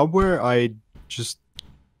it's a job where I just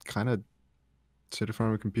kind of sit in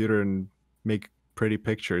front of a computer and make pretty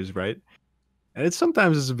pictures, right? And it's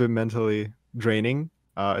sometimes a bit mentally draining,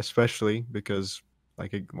 especially because,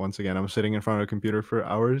 like, once again, I'm sitting in front of a computer for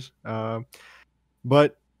hours.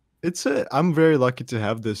 But I'm very lucky to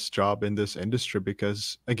have this job in this industry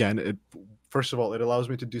because, again, first of all, it allows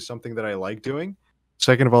me to do something that I like doing.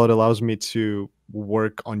 Second of all, it allows me to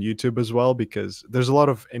work on YouTube as well because there's a lot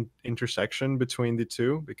of intersection between the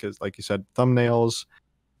two. Because, like you said, thumbnails,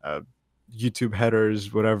 YouTube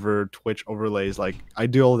headers, whatever, Twitch overlays, like I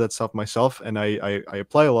do all that stuff myself, and I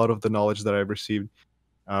apply a lot of the knowledge that I've received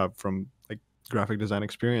from like graphic design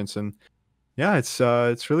experience. And yeah,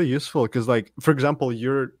 it's really useful because, like, for example,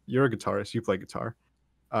 you're a guitarist, you play guitar,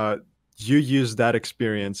 you use that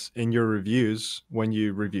experience in your reviews when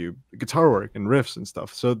you review guitar work and riffs and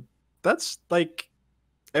stuff. So that's like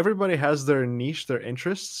everybody has their niche, their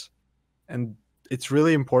interests, and it's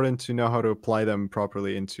really important to know how to apply them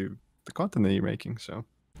properly into the content that you're making. So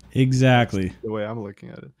exactly that's the way I'm looking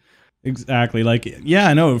at it. Exactly. Like, yeah,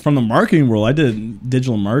 I know from the marketing world, I did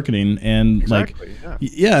digital marketing and exactly,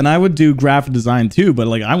 yeah, and I would do graphic design too, but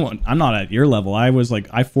like I'm not at your level. I was like,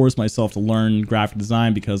 I forced myself to learn graphic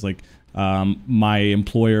design because like my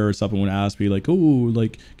employer or something would ask me like, oh,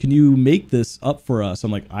 like, can you make this up for us?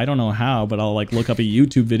 I'm like, I don't know how, but I'll like look up a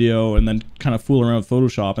YouTube video and then kind of fool around with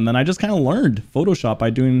Photoshop. And then I just kind of learned Photoshop by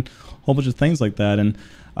doing a whole bunch of things like that. And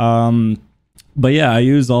but yeah, I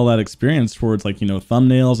use all that experience towards like, you know,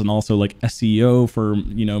 thumbnails and also like SEO for,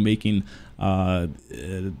 you know, making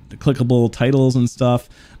clickable titles and stuff.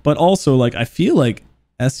 But also like, I feel like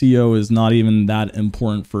SEO is not even that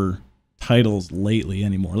important for titles lately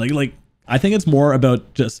anymore. Like I think it's more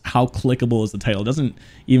about just how clickable is the title. It doesn't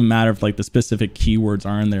even matter if like the specific keywords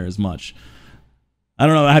aren't there as much. I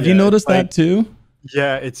don't know. Have you noticed that too?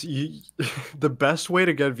 Yeah, the best way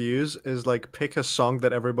to get views is like pick a song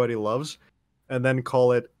that everybody loves and then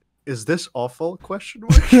call it, "Is this awful?" question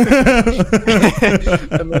mark.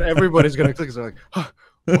 And then everybody's gonna click. They're like, huh,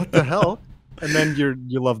 "What the hell?" And then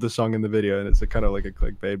you love the song in the video, and it's kind of like a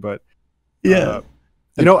clickbait. But yeah,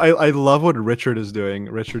 you know, I love what Richard is doing.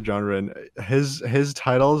 Richard Johnren, his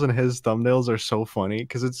titles and his thumbnails are so funny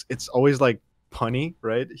because it's always like punny,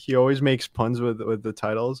 right? He always makes puns with the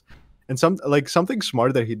titles. And something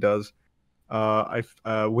smart that he does,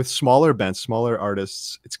 with smaller bands, smaller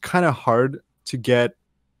artists, it's kind of hard to get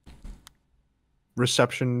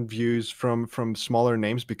reception views from smaller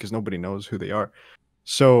names because nobody knows who they are.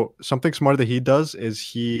 So something smart that he does is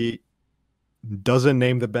he doesn't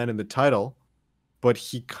name the band in the title, but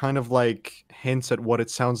he kind of like hints at what it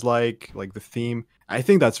sounds like the theme. I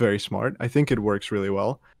think that's very smart. I think it works really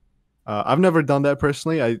well. I've never done that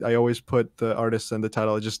personally. I always put the artist in the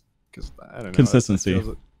title just because I don't know, consistency.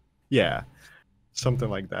 Yeah, something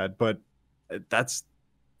like that. But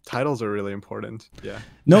titles are really important. Yeah.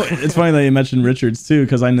 No, it's funny that you mentioned Richards too,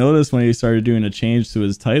 because I noticed when he started doing a change to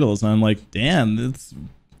his titles, and I'm like, damn, it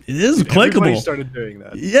is clickable. Everybody started doing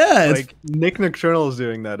that. Yeah, like Nick Nocturnal is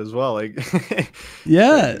doing that as well. Like,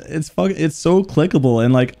 yeah, it's so clickable,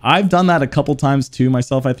 and like I've done that a couple times too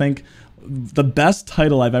myself. I think the best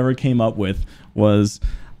title I've ever came up with was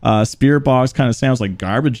Spirit Box kind of sounds like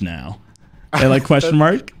garbage now. And like question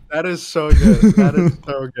mark. That is so good. That is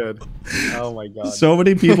so good. Oh my god. So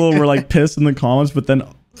many people were like pissed in the comments, but then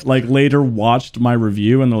like later watched my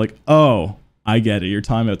review and they're like, "Oh, I get it. You're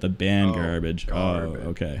talking about the band garbage." Garbage. Oh,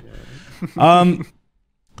 okay. Yeah.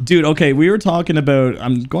 Dude, okay, we were talking about,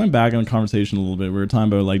 I'm going back on the conversation a little bit. We were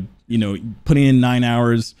talking about like, you know, putting in 9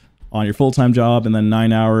 hours on your full-time job and then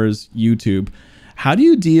 9 hours YouTube. How do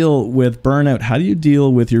you deal with burnout? How do you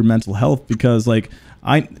deal with your mental health? Because like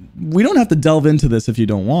we don't have to delve into this if you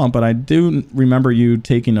don't want, but I do remember you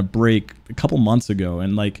taking a break a couple months ago,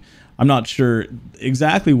 and like I'm not sure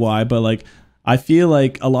exactly why, but like I feel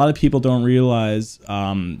like a lot of people don't realize,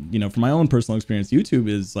 you know, from my own personal experience, YouTube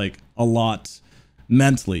is like a lot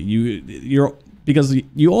mentally. You're because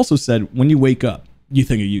you also said when you wake up, you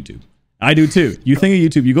think of YouTube. I do too. You think of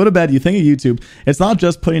YouTube, you go to bed, you think of YouTube. It's not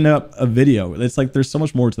just putting up a video. It's like there's so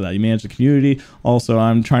much more to that. You manage the community. Also,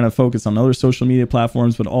 I'm trying to focus on other social media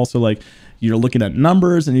platforms, but also like you're looking at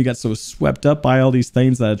numbers and you get so swept up by all these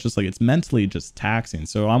things that it's just like it's mentally just taxing.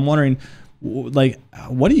 So I'm wondering, like,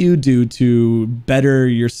 what do you do to better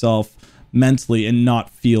yourself mentally and not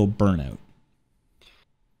feel burnout?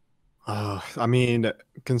 I mean,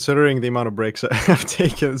 considering the amount of breaks I've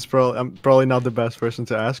taken, I'm probably not the best person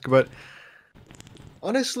to ask, but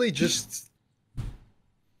honestly, just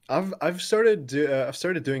I've started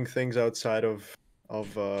doing things outside of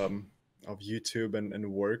YouTube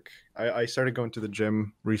and work. I started going to the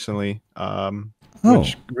gym recently,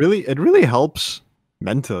 which really helps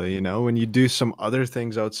mentally. You know, when you do some other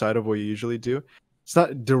things outside of what you usually do, it's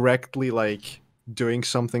not directly like doing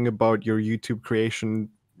something about your YouTube creation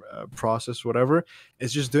process, whatever.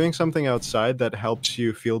 It's just doing something outside that helps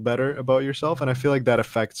you feel better about yourself, and I feel like that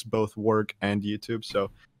affects both work and YouTube.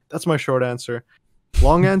 So that's my short answer.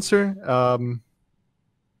 Long answer,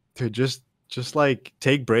 to just like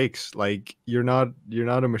take breaks. Like you're not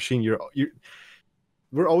a machine.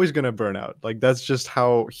 We're always gonna burn out. Like that's just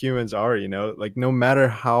how humans are, you know. Like no matter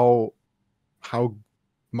how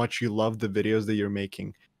much you love the videos that you're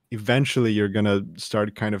making, eventually you're gonna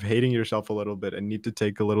start kind of hating yourself a little bit and need to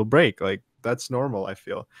take a little break. Like that's normal, I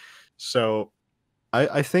feel. So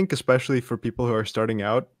I think especially for people who are starting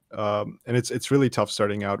out, and it's really tough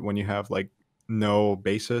starting out when you have like no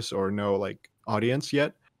basis or no like audience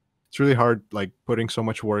yet. It's really hard like putting so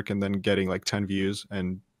much work and then getting like 10 views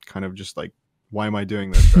and kind of just like, why am I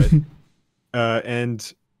doing this, right?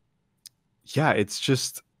 And yeah, it's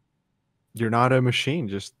just, you're not a machine.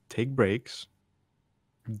 Just take breaks,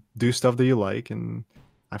 do stuff that you like, and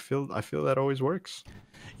I feel that always works.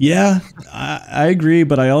 Yeah, I agree,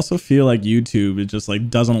 but I also feel like YouTube it just like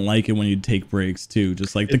doesn't like it when you take breaks too.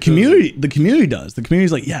 Just like the community does. The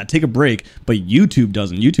community's like, yeah, take a break, but YouTube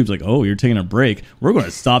doesn't. YouTube's like, oh, you're taking a break. We're going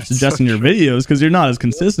to stop suggesting your videos because you're not as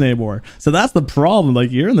consistent anymore. So that's the problem.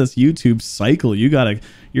 Like you're in this YouTube cycle.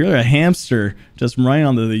 You're a hamster just running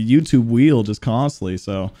on the YouTube wheel just constantly.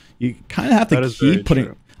 So you kind of have to keep putting.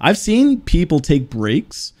 True. I've seen people take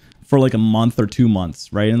breaks for like a month or 2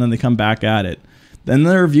 months, right, and then they come back at it. Then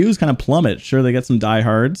their views kind of plummet. Sure, they get some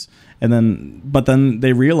diehards, but then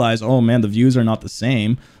they realize, oh man, the views are not the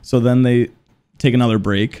same. So then they take another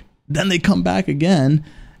break. Then they come back again,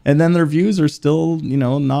 and then their views are still,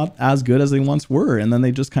 not as good as they once were. And then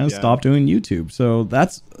they just kind of stop doing YouTube. So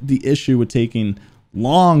that's the issue with taking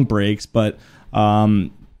long breaks. But I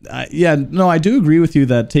do agree with you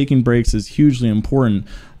that taking breaks is hugely important.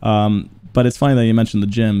 But it's funny that you mentioned the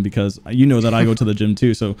gym because you know that I go to the gym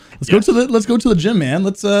too. So let's go to the gym, man.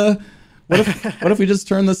 Let's what if we just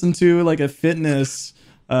turn this into like a fitness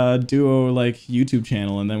duo like YouTube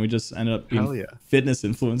channel, and then we just end up being fitness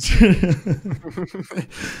influencer.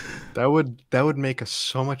 that would make us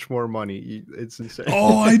so much more money. It's insane.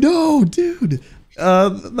 Oh, I know, dude.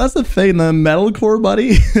 That's the thing. The metalcore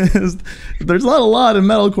money there's not a lot of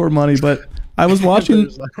metalcore money, but I was watching.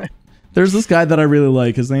 There's this guy that I really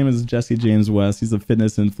like. His name is Jesse James West. He's a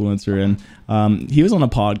fitness influencer, and he was on a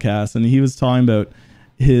podcast, and he was talking about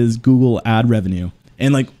his Google ad revenue.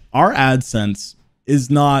 And like our AdSense is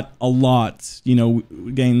not a lot,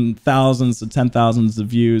 getting thousands to 10,000s of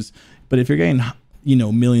views. But if you're getting,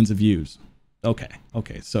 millions of views, okay.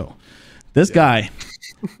 So this guy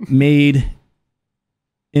made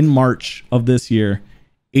in March of this year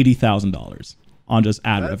 $80,000 on just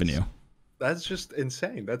ad revenue. That's just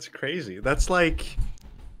insane. That's crazy. That's like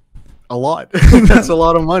a lot. That's a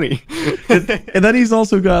lot of money. And then he's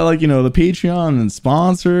also got like, the Patreon and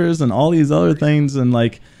sponsors and all these other things. And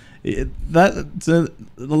like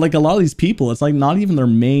like a lot of these people, it's like not even their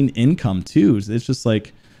main income too. It's just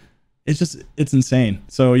like, it's insane.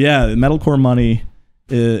 So yeah, metalcore money,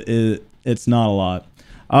 it's not a lot.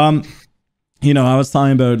 I was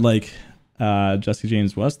talking about like Jesse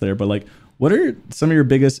James West there, but like, what are some of your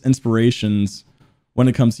biggest inspirations when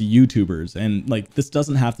it comes to YouTubers? And like, this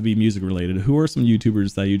doesn't have to be music related. Who are some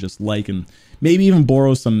YouTubers that you just like and maybe even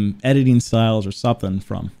borrow some editing styles or something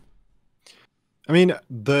from? I mean,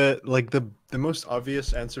 the most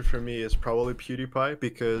obvious answer for me is probably PewDiePie,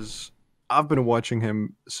 because I've been watching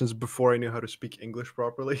him since before I knew how to speak English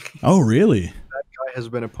properly. Oh, really? That guy has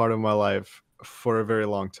been a part of my life for a very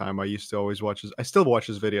long time. I used to always I still watch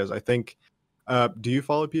his videos. I think. Do you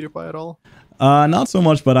follow PewDiePie at all? Not so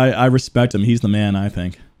much, but I respect him. He's the man, I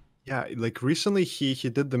think. Yeah, like recently he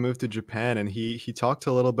did the move to Japan, and he talked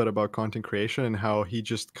a little bit about content creation and how he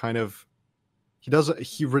just kind of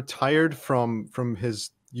he retired from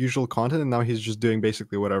his usual content, and now he's just doing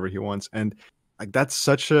basically whatever he wants. And like that's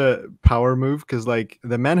such a power move because like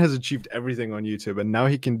the man has achieved everything on YouTube and now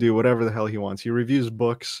he can do whatever the hell he wants. He reviews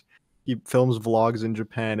books, he films vlogs in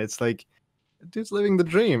Japan. It's like dude's living the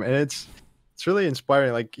dream, and it's really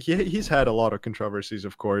inspiring. Like he's had a lot of controversies,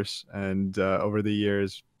 of course, and over the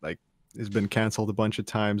years, like he's been canceled a bunch of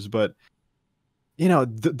times. But you know,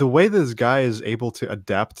 the way this guy is able to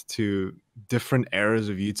adapt to different eras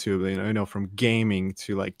of YouTube, you know, from gaming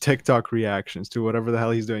to like TikTok reactions to whatever the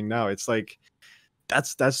hell he's doing now, it's like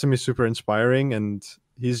that's to me super inspiring. And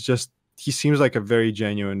he seems like a very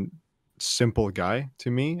genuine, simple guy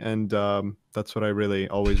to me, and that's what I really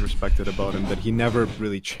always respected about him, that he never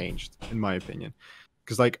really changed, in my opinion.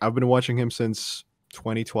 Because like I've been watching him since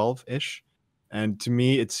 2012 ish, and to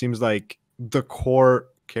me it seems like the core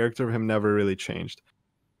character of him never really changed.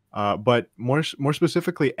 But more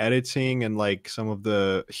specifically, editing and like some of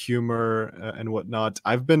the humor and whatnot.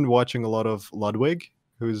 I've been watching a lot of Ludwig,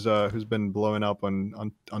 who's been blowing up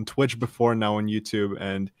on Twitch before, now on YouTube,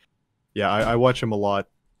 and yeah, I watch him a lot.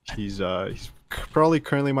 He's probably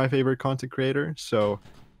currently my favorite content creator, so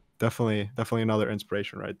definitely another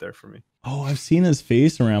inspiration right there for me. Oh, I've seen his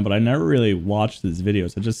face around, but I never really watched his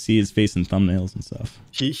videos. I just see his face in thumbnails and stuff.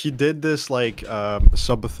 He did this like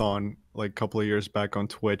subathon like a couple of years back on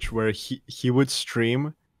Twitch, where he would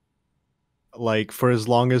stream like for as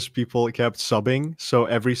long as people kept subbing, so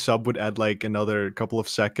every sub would add like another couple of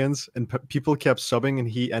seconds, and people kept subbing, and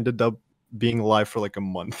he ended up being live for like a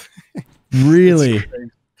month. Really?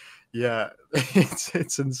 Yeah,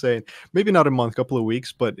 it's insane. Maybe not a month, couple of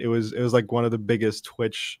weeks, but it was like one of the biggest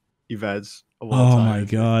Twitch events of all time. Oh my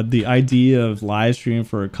god, the idea of live streaming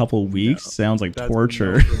for a couple of weeks sounds like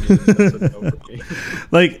torture.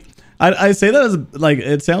 Like I say that as like,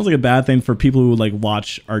 it sounds like a bad thing for people who like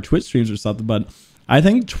watch our Twitch streams or something, but I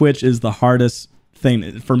think Twitch is the hardest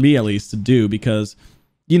thing for me, at least, to do, because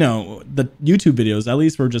you know, the YouTube videos, at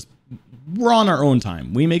least we're on our own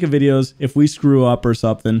time. We make videos. If we screw up or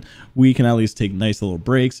something, we can at least take nice little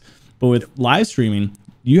breaks. But with live streaming,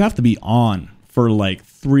 you have to be on for like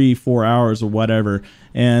 3-4 hours or whatever.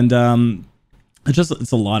 And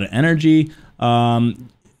it's a lot of energy.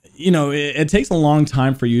 You know, it takes a long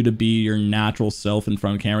time for you to be your natural self in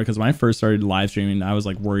front of camera. Because when I first started live streaming, I was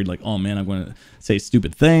like worried, like, oh man, I'm going to say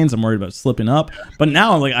stupid things. I'm worried about slipping up. But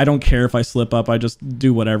now, like, I don't care if I slip up. I just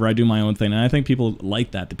do whatever. I do my own thing. And I think people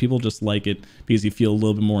like that. The people just like it because you feel a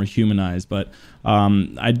little bit more humanized. But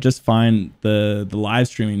I just find the live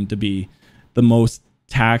streaming to be the most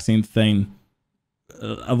taxing thing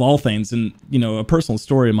of all things. And, you know, a personal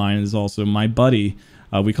story of mine is also my buddy.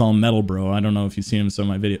 We call him Metal Bro. I don't know if you've seen him in some of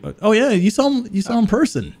my video. Oh yeah, you saw him in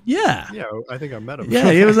person. Yeah. Yeah, I think I met him.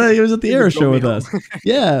 Yeah, he was at the Air Show with us.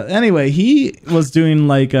 Yeah. Anyway, he was doing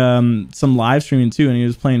like some live streaming too, and he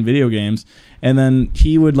was playing video games. And then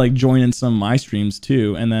he would like join in some of my streams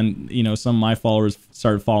too. And then, you know, some of my followers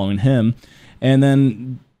started following him. And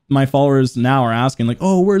then my followers now are asking like,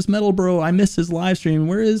 oh, where's Metal Bro? I missed his live stream.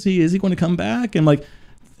 Where is he? Is he going to come back? And like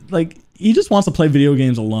he just wants to play video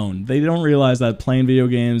games alone. They don't realize that playing video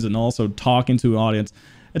games and also talking to an audience,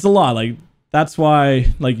 it's a lot. Like that's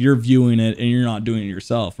why like you're viewing it and you're not doing it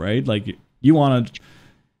yourself, right? Like you want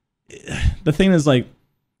to. The thing is, like,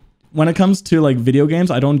 when it comes to like video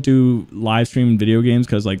games, I don't do live streaming video games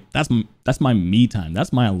because like that's my me time.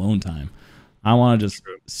 That's my alone time. I want to just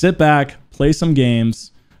sit back, play some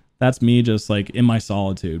games. That's me just like in my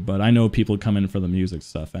solitude. But I know people come in for the music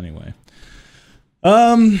stuff anyway.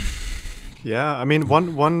 Yeah, I mean,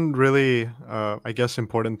 one really, I guess,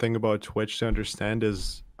 important thing about Twitch to understand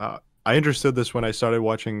is, I understood this when I started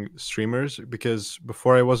watching streamers, because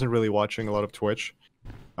before I wasn't really watching a lot of Twitch.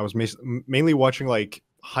 I was mainly watching like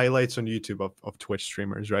highlights on YouTube of Twitch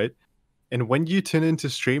streamers, right? And when you tune into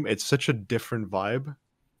stream, it's such a different vibe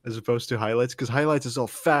as opposed to highlights, because highlights is all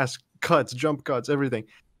fast cuts, jump cuts, everything.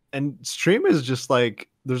 And stream is just like,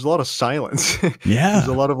 there's a lot of silence. Yeah. There's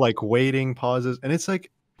a lot of like waiting, pauses. And it's like,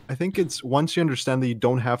 I think it's once you understand that you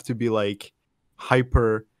don't have to be like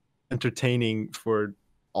hyper entertaining for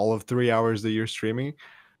all of 3 hours that you're streaming,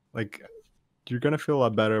 like you're going to feel a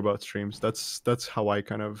lot better about streams. That's how I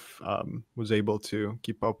kind of was able to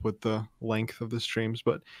keep up with the length of the streams.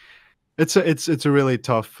 But it's a really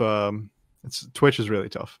tough, Twitch is really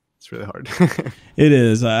tough. It's really hard. It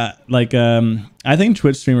is. I think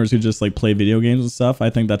Twitch streamers who just like play video games and stuff, I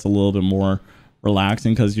think that's a little bit more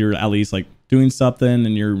relaxing because you're at least like doing something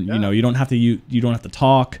and you're, you know, you don't have to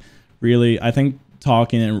talk really. I think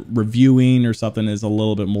talking and reviewing or something is a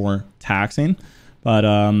little bit more taxing, but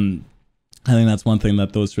I think that's one thing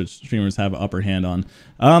that those Twitch streamers have an upper hand on.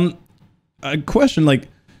 A question, like,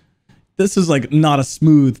 this is like not a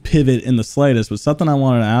smooth pivot in the slightest, but something I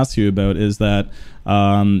wanted to ask you about is that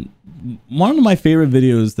one of my favorite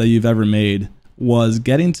videos that you've ever made was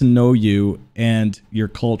getting to know you and your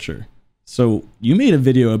culture. So you made a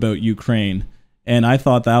video about Ukraine, and I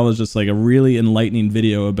thought that was just like a really enlightening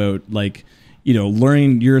video about like, you know,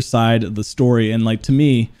 learning your side of the story. And like, to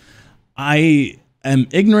me, I am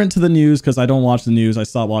ignorant to the news because I don't watch the news. I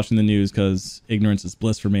stopped watching the news because ignorance is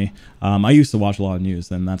bliss for me. I used to watch a lot of news,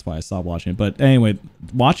 and that's why I stopped watching it. But anyway,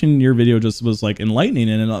 watching your video just was like enlightening,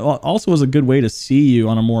 and it also was a good way to see you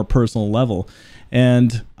on a more personal level.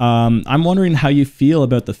 And I'm wondering how you feel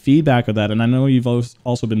about the feedback of that. And I know you've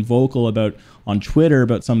also been vocal about on Twitter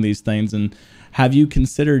about some of these things. And have you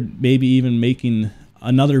considered maybe even making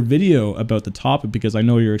another video about the topic? Because I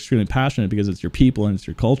know you're extremely passionate because it's your people and it's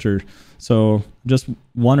your culture. So just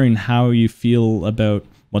wondering how you feel about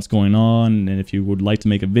what's going on, and if you would like to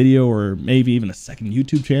make a video or maybe even a second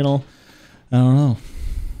YouTube channel. I don't know.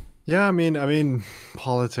 Yeah, I mean,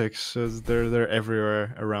 politics is they're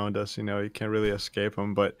everywhere around us. You know, you can't really escape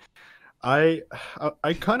them. But I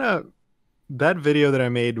kind of, that video that I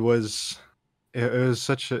made was, it was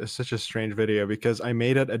such a strange video because I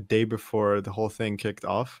made it a day before the whole thing kicked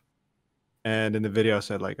off, and in the video I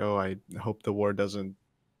said like, "Oh, I hope the war doesn't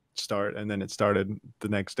start," and then it started the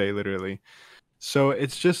next day, literally. So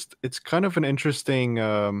it's kind of an interesting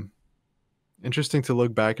to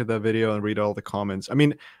look back at that video and read all the comments. I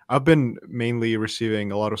mean, I've been mainly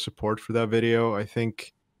receiving a lot of support for that video. I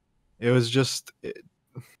think it was just,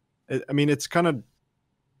 I mean, it's kind of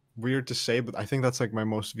weird to say, but I think that's like my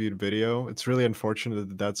most viewed video. It's really unfortunate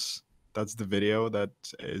that that's the video that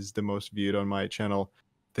is the most viewed on my channel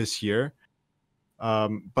this year.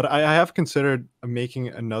 But I have considered making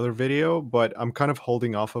another video, but I'm kind of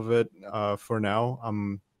holding off of it for now.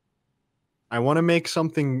 I want to make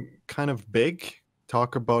something kind of big,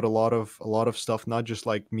 talk about a lot of stuff, not just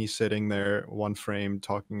like me sitting there one frame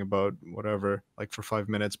talking about whatever like for 5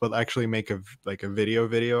 minutes, but actually make a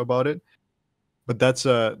video about it. But that's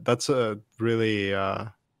a really I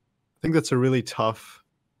think that's a really tough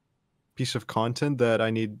piece of content that I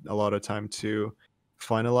need a lot of time to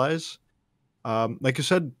finalize. Like you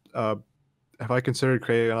said, have I considered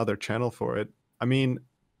creating another channel for it? I mean,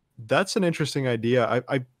 that's an interesting idea.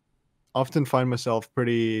 I often find myself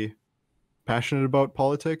pretty passionate about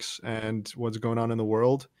politics and what's going on in the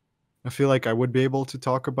world. I feel like I would be able to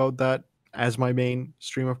talk about that as my main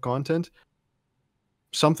stream of content.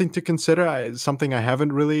 Something to consider, something I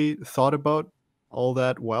haven't really thought about all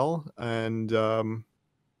that well. And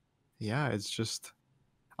yeah, it's just,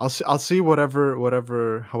 I'll see whatever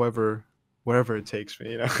it takes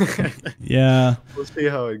me, you know. Yeah. We'll see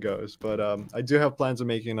how it goes. But I do have plans of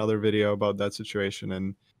making another video about that situation,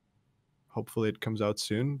 and hopefully it comes out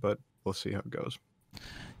soon, but we'll see how it goes.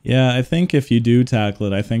 Yeah, I think if you do tackle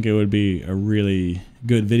it, I think it would be a really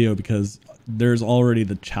good video because there's already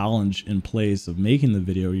the challenge in place of making the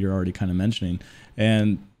video you're already kind of mentioning.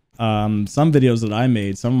 And some videos that I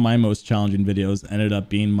made, some of my most challenging videos ended up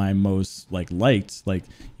being my most liked, like,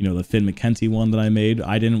 you know, the Finn McKenty one that I made.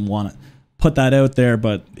 I didn't want to put that out there,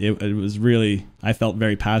 but it was really, I felt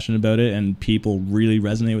very passionate about it and people really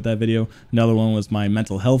resonate with that video. Another one was my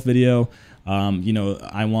mental health video. You know,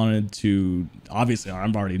 I wanted to, obviously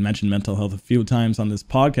I've already mentioned mental health a few times on this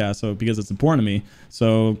podcast, so because it's important to me.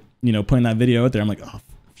 So, you know, putting that video out there, I'm like, oh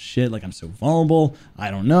shit, like I'm so vulnerable,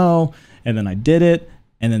 I don't know. And then I did it,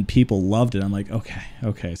 and then people loved it. I'm like,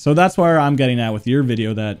 okay. So that's where I'm getting at with your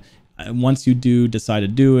video, that once you do decide to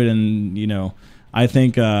do it, and you know, I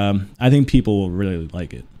think people will really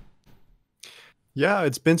like it. Yeah,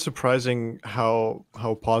 it's been surprising how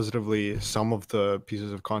positively some of the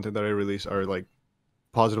pieces of content that I release are like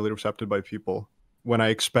positively recepted by people when I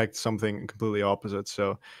expect something completely opposite.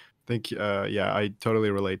 So I think yeah, I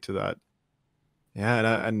totally relate to that.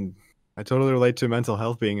 Yeah, and I totally relate to mental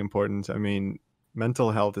health being important. I mean,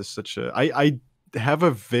 mental health is such a, I have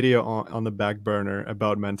a video on the back burner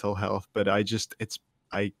about mental health, but I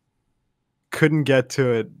couldn't get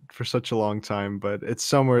to it for such a long time, but it's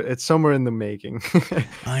somewhere in the making.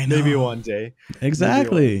 I know. Maybe one day.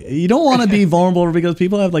 Exactly. You don't want to be vulnerable because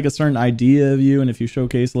people have like a certain idea of you, and if you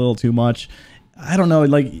showcase a little too much, I don't know,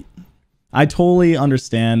 like I totally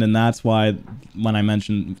understand, and that's why when I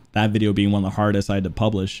mentioned that video being one of the hardest I had to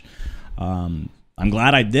publish, I'm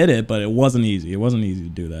glad I did it, but it wasn't easy. It wasn't easy to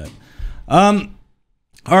do that. All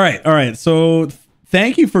right. So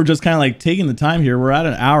thank you for just kind of like taking the time here. We're at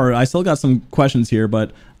an hour. I still got some questions here,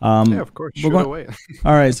 but yeah, of course. Shoot away.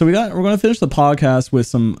 All right, so we're going to finish the podcast with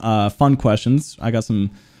some fun questions. I got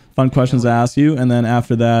some fun questions to ask you, and then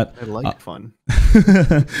after that, I like fun.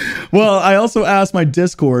 well, I also asked my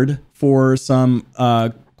Discord for some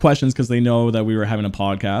questions because they know that we were having a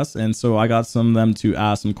podcast, and so I got some of them to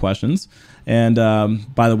ask some questions. And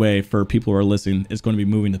by the way, for people who are listening, it's going to be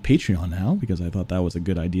moving to Patreon now because I thought that was a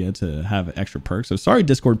good idea to have extra perks. So sorry,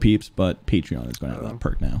 Discord peeps, but Patreon is going to have that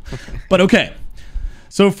perk now. But okay,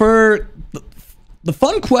 so for the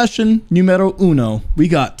fun question numero uno, we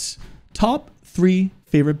got top 3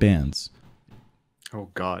 favorite bands. Oh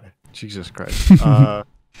God, Jesus Christ! Is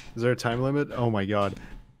there a time limit? Oh my God.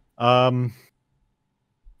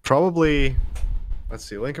 Probably. Let's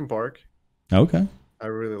see, Linkin Park. Okay. I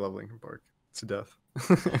really love Linkin Park to death.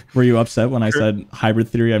 Were you upset when I said Hybrid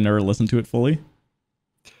Theory? I've never listened to it fully.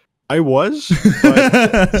 I was, but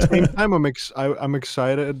at the same time, I'm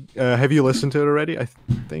excited. Have you listened to it already? I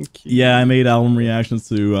think. Yeah, I made album reactions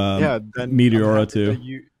to Meteora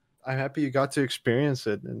too. I'm happy you got to experience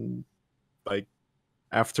it, and like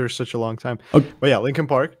after such a long time. Okay. But yeah, Linkin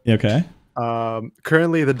Park. Okay.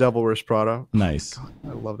 Currently, The Devil Wears Prada. Nice. God,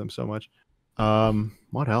 I love them so much.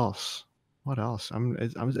 What else? What else?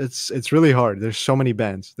 It's really hard. There's so many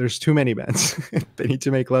bands. There's too many bands. They need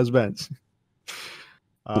to make less bands.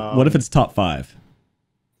 What if it's top 5?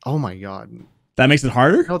 Oh my God. That makes it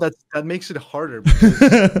harder? No, that makes it harder.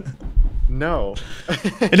 Because, no.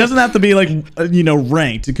 It doesn't have to be like,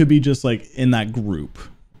 ranked. It could be just like in that group,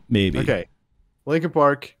 maybe. Okay. Linkin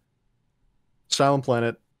Park, Silent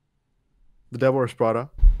Planet, The Devil Wears Prada,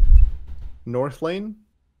 North Lane,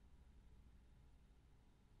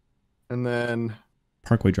 and then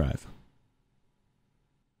Parkway Drive.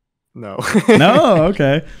 No. No,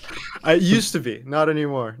 okay. I used to be, not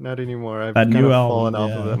anymore. Not anymore. I've that kind new of album, fallen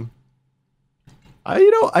off of them.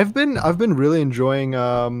 I've been really enjoying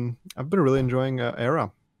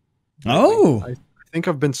Era. Oh. I think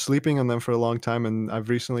I've been sleeping on them for a long time, and I've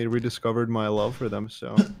recently rediscovered my love for them.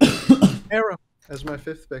 So Era as my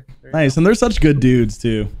 5th pick. Nice, and they're such good dudes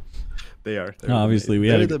too. They are. Obviously,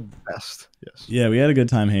 they're the best. Yes. Yeah, we had a good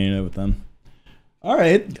time hanging out with them. All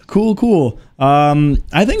right, cool.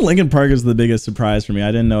 I think Linkin Park is the biggest surprise for me.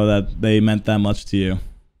 I didn't know that they meant that much to you,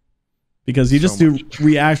 because you just do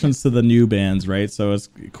reactions to the new bands, right? So it's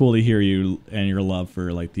cool to hear you and your love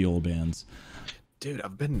for like the old bands. Dude,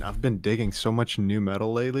 I've been digging so much new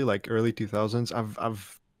metal lately, like early 2000s.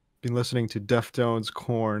 I've been listening to Deftones,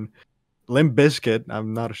 Korn, Limp Bizkit.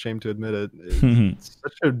 I'm not ashamed to admit it. It's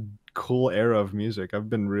such a cool era of music. I've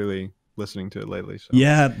been really listening to it lately. So.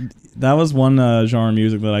 Yeah, that was one genre of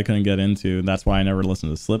music that I couldn't get into. That's why I never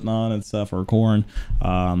listened to Slipknot and stuff or Korn.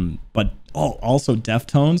 But also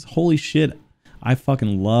Deftones. Holy shit, I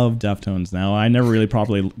fucking love Deftones now. I never really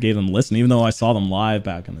properly gave them a listen, even though I saw them live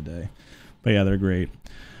back in the day. But yeah, they're great.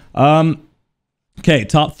 Okay,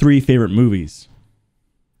 top 3 favorite movies.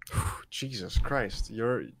 Jesus Christ,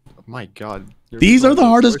 my God. These are the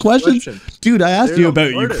hardest questions. Dude, I asked you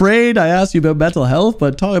about Ukraine, I asked you about mental health,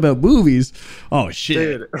 but talk about movies. Oh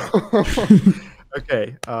shit.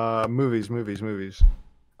 Okay, movies.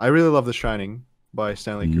 I really love The Shining by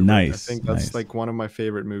Stanley Kubrick. Nice. I think that's like one of my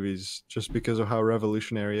favorite movies just because of how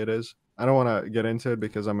revolutionary it is. I don't want to get into it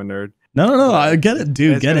because I'm a nerd. No, I get it,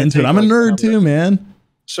 dude. Get into it. I'm a nerd too, man.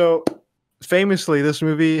 So famously, this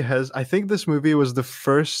movie I think this movie was the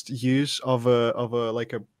first use of a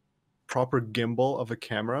like a proper gimbal of a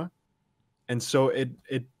camera, and so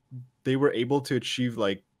they were able to achieve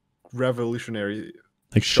like revolutionary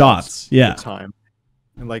like shots at the time,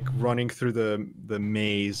 and like running through the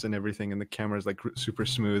maze and everything, and the camera is like super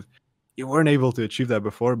smooth. You weren't able to achieve that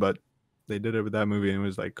before, but they did it with that movie, and it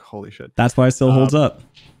was like, holy shit. That's why it still holds up.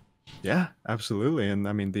 Yeah, absolutely. And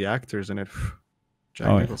I mean, the actors in it, Jack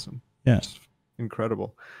Nicholson,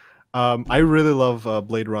 incredible. I really love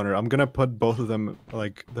Blade Runner. I'm gonna put both of them,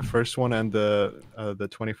 like the first one and the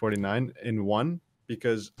 2049, in one,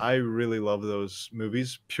 because I really love those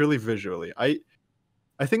movies purely visually. I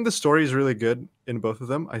think the story is really good in both of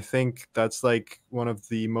them. I think that's like one of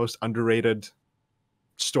the most underrated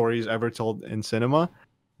stories ever told in cinema.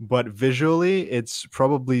 But visually, it's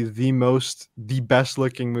probably the best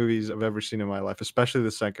looking movies I've ever seen in my life, especially the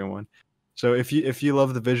second one. So if you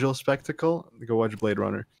love the visual spectacle, go watch Blade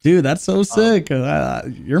Runner. Dude, that's so sick.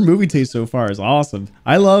 Your movie taste so far is awesome.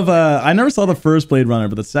 I love I never saw the first Blade Runner,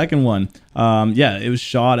 but the second one, it was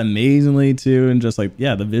shot amazingly too, and just like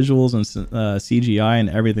the visuals and CGI and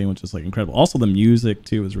everything was just like incredible. Also the music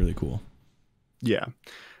too was really cool. Yeah.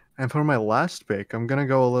 And for my last pick, I'm gonna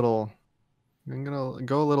go a little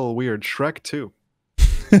weird. Shrek 2.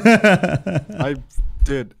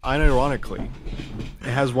 Unironically, it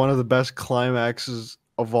has one of the best climaxes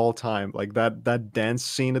of all time. Like that dance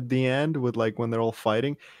scene at the end with like when they're all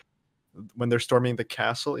fighting, when they're storming the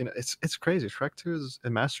castle. You know, it's crazy. Shrek 2 is a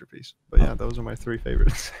masterpiece. But yeah, those are my three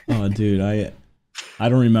favorites. Oh, dude, I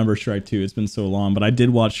don't remember Shrek 2. It's been so long, but I did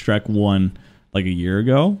watch Shrek 1 like a year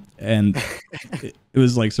ago, and it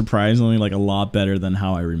was like surprisingly like a lot better than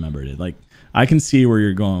how I remembered it. Like I can see where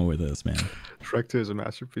you're going with this, man. Shrek 2 is a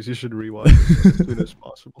masterpiece. You should rewatch it as soon as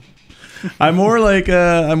possible. I'm more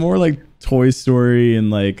like Toy Story and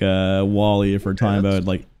like Wall-E if we're talking about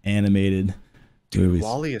like animated movies.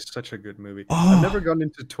 Wall-E is such a good movie. Oh. I've never gone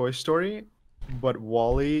into Toy Story, but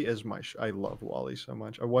Wall-E is I love Wall-E so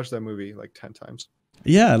much. I watched that movie like 10 times.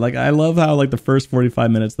 Yeah, like I love how like the first 45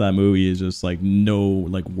 minutes of that movie is just like no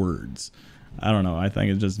like words. I don't know. I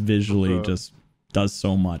think it just visually just does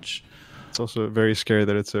so much. It's also very scary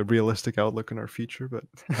that it's a realistic outlook on our future, but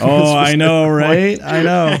oh, I know, right? I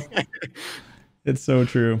know. It's so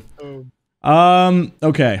true.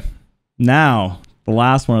 Okay. Now, the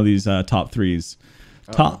last one of these top threes.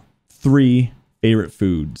 Top 3 favorite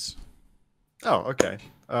foods. Oh, okay.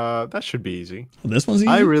 That should be easy. This one's easy.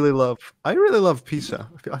 I really love pizza.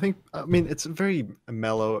 I mean, it's a very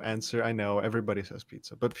mellow answer. I know everybody says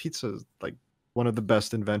pizza, but pizza is like one of the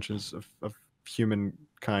best inventions of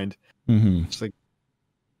humankind. Mm-hmm. It's like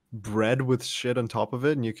bread with shit on top of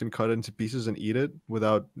it, and you can cut it into pieces and eat it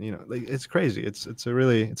without, like, it's crazy. It's a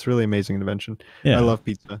really amazing invention. Yeah. I love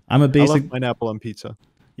pizza. I love pineapple on pizza.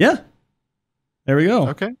 Yeah. There we go.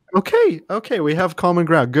 Okay. We have common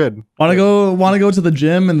ground. Good. Want to go to the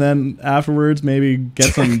gym and then afterwards maybe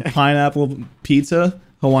get some pineapple pizza,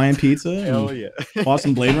 Hawaiian pizza. Hell yeah. Watch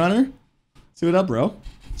some Blade Runner. See what up, bro?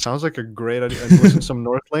 Sounds like a great idea. And listen to some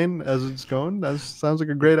North Lane as it's going. That sounds like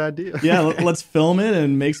a great idea. Yeah, let's film it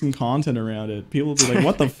and make some content around it. People will be like,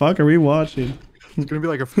 "What the fuck are we watching?" It's gonna be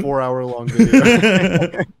like a 4-hour long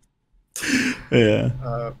video.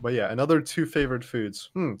 Yeah. But yeah, another 2 favorite foods.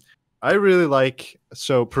 I really like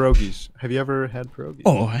pierogies. Have you ever had pierogies?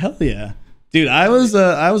 Oh hell yeah, dude! I was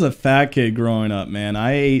a fat kid growing up, man.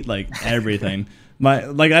 I ate like everything. I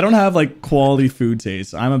don't have like quality food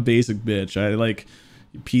taste. I'm a basic bitch. I like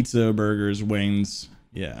pizza, burgers, wings.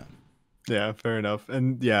 Yeah. Yeah, fair enough.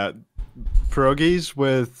 And yeah, pierogies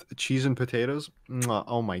with cheese and potatoes.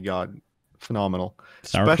 Oh my god, phenomenal.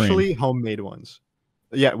 Sour Especially cream. homemade ones.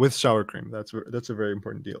 Yeah, with sour cream. That's a very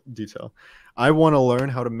important detail. I want to learn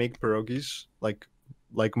how to make pierogies like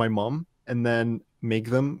my mom, and then make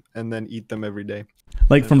them and then eat them every day.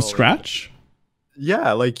 Like from scratch?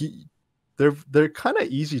 Yeah, like they're kind of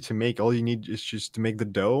easy to make. All you need is just to make the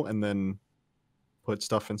dough and then put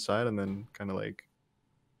stuff inside and then kind of like.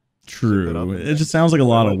 True. It just sounds like a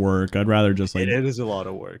lot of work. I'd rather just like. It is a lot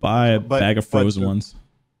of work. Buy a bag of frozen ones.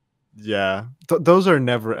 Yeah, those are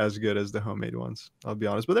never as good as the homemade ones. I'll be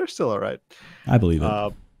honest, but they're still all right. I believe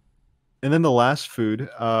it. And then the last food.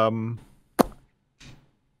 It's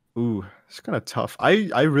kind of tough.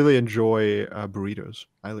 I really enjoy burritos.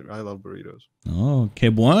 I love burritos. Oh,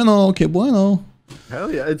 que bueno, que bueno.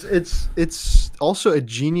 Hell yeah! It's also a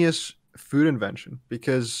genius food invention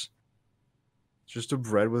because it's just a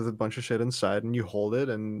bread with a bunch of shit inside, and you hold it,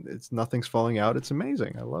 and nothing's falling out. It's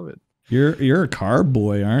amazing. I love it. You're a carb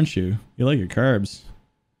boy, aren't you? You like your carbs.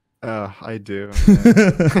 I do.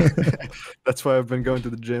 Yeah. That's why I've been going to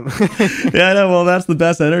the gym. Yeah, I know. Well, that's the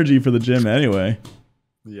best energy for the gym anyway.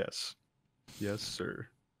 Yes, sir.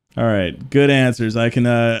 All right, good answers. I can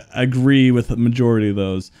agree with the majority of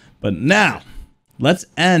those. But now, let's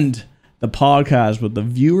end the podcast with the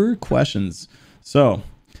viewer questions. So,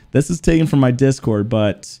 this is taken from my Discord,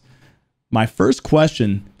 but my first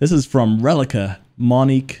question, this is from Relica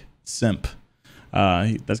Monique Simp.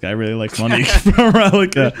 This guy really likes Monique from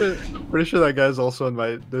Relica. Pretty sure that guy's also in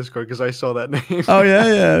my Discord because I saw that name. Oh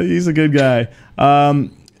yeah, he's a good guy.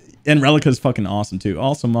 And Relica's fucking awesome too.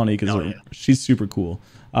 Also Monique is she's super cool.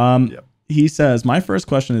 He says, my first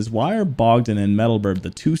question is, why are Bogdan and METALBIRB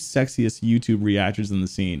the 2 sexiest YouTube reactors in the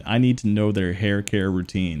scene? I need to know their hair care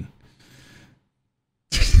routine.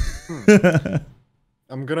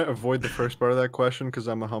 I'm gonna avoid the first part of that question because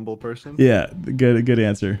I'm a humble person. Yeah, good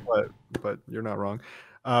answer. But you're not wrong.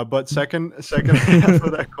 But second half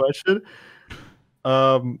of that question,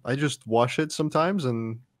 I just wash it sometimes,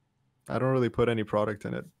 and I don't really put any product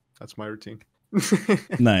in it. That's my routine.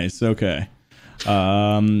 Nice. Okay.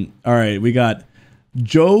 All right. We got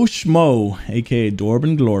Joe Schmo, aka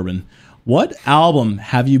Dorban Glorban. What album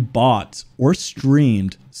have you bought or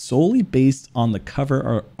streamed solely based on the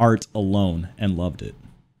cover art alone and loved it?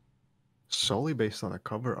 Solely based on the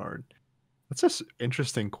cover art? That's an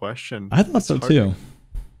interesting question. I thought so too.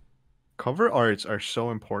 Cover arts are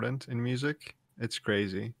so important in music. It's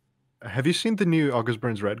crazy. have you seen the new August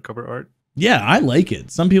Burns Red cover art? Yeah, I like it.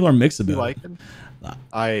 Some people are mixed about You like it. it?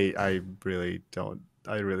 I really don't.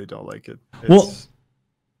 I really don't like it. Well,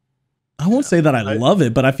 I won't say that I love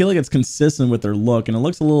it, but I feel like it's consistent with their look, and it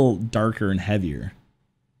looks a little darker and heavier.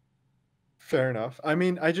 Fair enough. I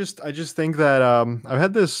mean, I just think that I've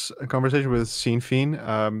had this conversation with Scene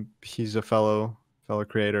Fiend. He's a fellow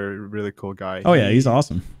creator, really cool guy. Oh yeah, he's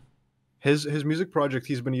awesome. His music project,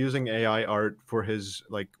 he's been using AI art for his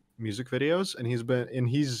like music videos, and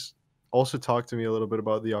he's also talked to me a little bit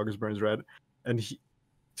about the August Burns Red, and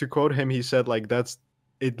to quote him, he said like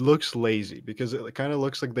it looks lazy because it kind of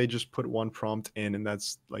looks like they just put one prompt in, and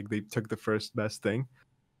that's like they took the first best thing.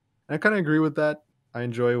 And I kind of agree with that. I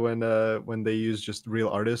enjoy when they use just real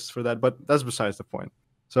artists for that, but that's besides the point.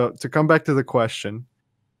 So to come back to the question,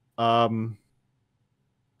 I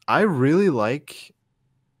really like.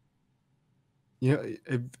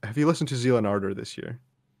 Have you listened to Zeal and Ardor this year?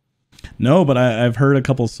 No, but I've heard a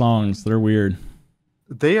couple songs. They're weird.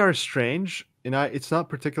 They are strange, and it's not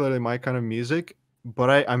particularly my kind of music, but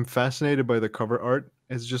I'm fascinated by the cover art.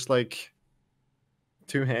 It's just like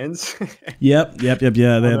two hands. Yep. Yeah,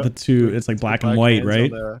 they have the two. It's like black and white,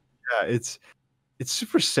 right? Yeah, it's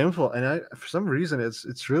super simple, and for some reason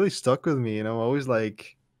it's really stuck with me. And I'm always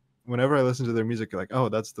like, whenever I listen to their music, like, oh,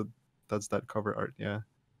 that's that cover art. Yeah.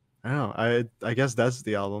 I don't know. I guess that's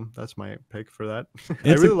the album. That's my pick for that.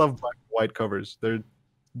 I really love black and white covers. They're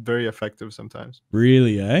very effective sometimes.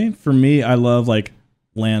 Really, eh? For me, I love like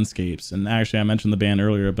landscapes. And actually, I mentioned the band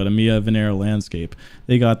earlier, but Mia Venera Landscape.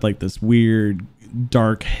 They got like this weird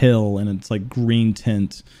dark hill, and it's like green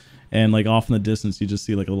tint. And like off in the distance, you just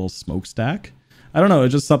see like a little smokestack. I don't know.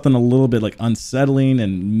 It's just something a little bit like unsettling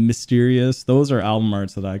and mysterious. Those are album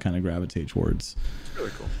arts that I kind of gravitate towards. It's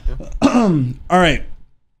really cool. Yeah. All right.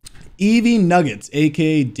 Evie Nuggets,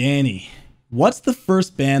 aka Danny. What's the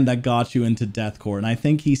first band that got you into deathcore? And I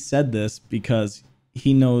think he said this because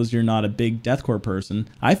he knows you're not a big deathcore person.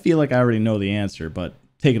 I feel like I already know the answer, but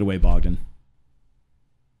take it away, Bogdan.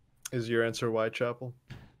 Is your answer Whitechapel?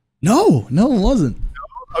 No, it wasn't.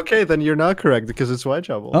 Okay, then you're not correct because it's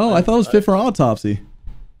Whitechapel. Oh, I thought it was Fit for Autopsy.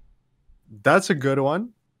 That's a good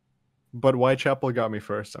one. But Whitechapel got me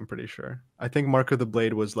first, I'm pretty sure. I think Mark of the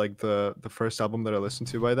Blade was like the first album that I listened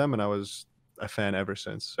to by them, and I was a fan ever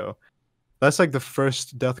since. So that's like the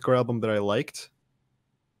first deathcore album that I liked.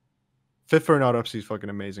 Fit for an Autopsy is fucking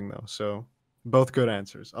amazing though. So both good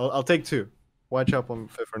answers. I'll take two. Whitechapel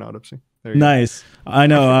and Fit for an Autopsy. There you nice. Go. I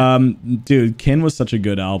know, dude. Kin was such a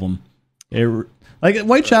good album. Like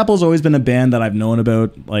Whitechapel's always been a band that I've known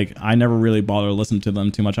about. Like I never really bothered to listen to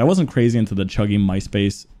them too much. I wasn't crazy into the chugging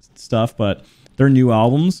MySpace stuff, but their new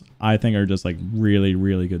albums I think are just like really,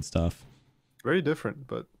 really good stuff. Very different,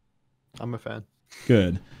 but I'm a fan.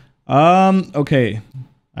 Good. Okay.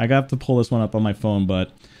 I got to pull this one up on my phone,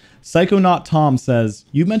 but Psychonaut Tom says,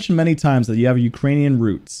 you mentioned many times that you have Ukrainian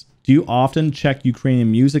roots. Do you often check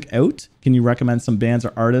Ukrainian music out? Can you recommend some bands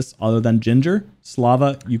or artists other than Ginger,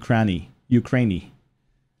 Slava, Ukraini?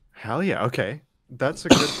 Hell yeah. Okay. That's a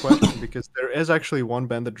good question because there is actually one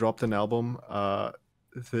band that dropped an album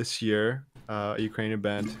this year, a Ukrainian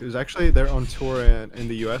band who's actually they're on tour in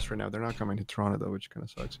the US right now. They're not coming to Toronto though, which kind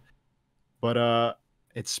of sucks. But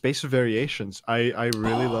it's Space of Variations. I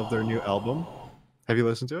really love their new album. Have you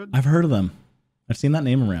listened to it? I've heard of them. I've seen that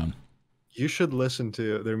name around. You should listen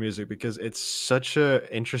to their music because it's such a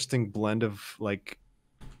interesting blend of like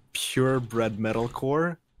purebred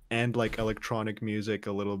metalcore and like electronic music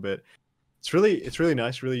a little bit. It's really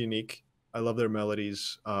nice, really unique. I love their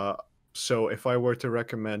melodies. So if I were to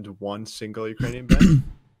recommend one single Ukrainian band,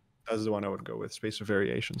 that's the one I would go with, Space of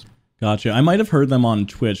Variations. Gotcha. I might have heard them on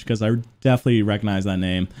Twitch because I definitely recognize that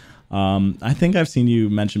name. I think I've seen you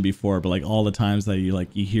mention before, but like all the times that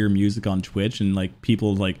you hear music on Twitch and like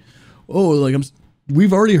people like, oh, like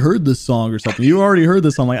we've already heard this song or something. You already heard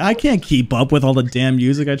this song. Like I can't keep up with all the damn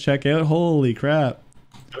music I check out. Holy crap.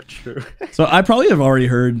 So true. So I probably have already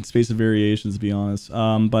heard Space of Variations, to be honest.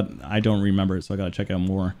 But I don't remember it, so I gotta check out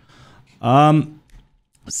more.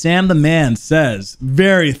 Sam the Man says,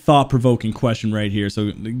 very thought-provoking question right here.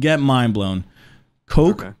 So get mind blown.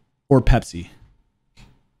 Coke or Pepsi?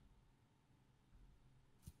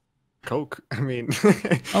 Coke. I mean,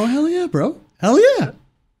 oh hell yeah, bro. Hell yeah.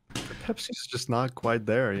 Pepsi's just not quite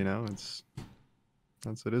there, you know.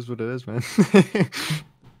 It is what it is, man.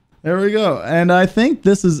 There we go. And I think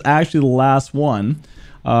this is actually the last one.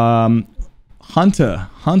 Hunter,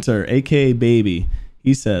 aka Baby,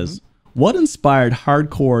 he says, what inspired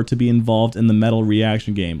Hardcore to be involved in the metal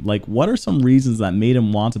reaction game? Like, what are some reasons that made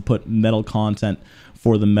him want to put metal content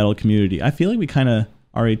for the metal community? I feel like we kind of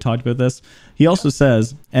already talked about this. He also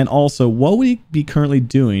says, and also, what would he be currently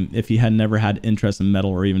doing if he had never had interest in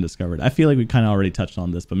metal or even discovered? I feel like we kind of already touched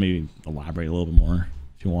on this, but maybe elaborate a little bit more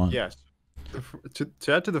if you want. Yes.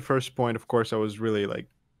 To add to the first point, of course, I was really like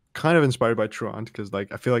kind of inspired by Truant because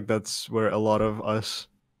like I feel like that's where a lot of us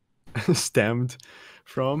stemmed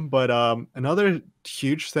from. But another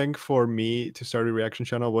huge thing for me to start a reaction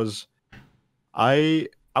channel was I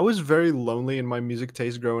was very lonely in my music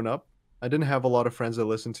taste growing up. I didn't have a lot of friends that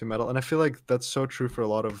listened to metal, and I feel like that's so true for a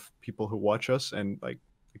lot of people who watch us. And like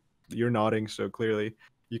you're nodding, so clearly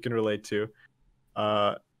you can relate to.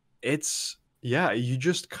 It's yeah, you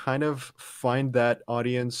just kind of find that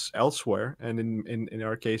audience elsewhere, and in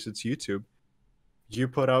our case, it's YouTube. You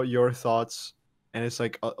put out your thoughts, and it's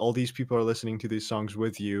like all these people are listening to these songs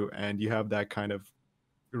with you, and you have that kind of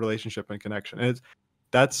relationship and connection. And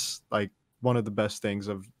that's like one of the best things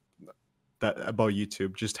of that about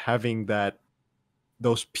YouTube, just having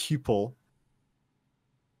those people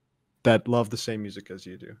that love the same music as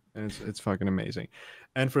you do, and it's fucking amazing.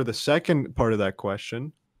 And for the second part of that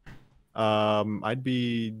question, I'd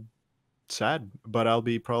be sad, but I'll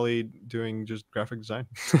be probably doing just graphic design.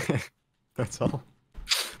 That's all.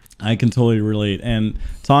 I can totally relate. And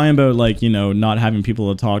talking about like, you know, not having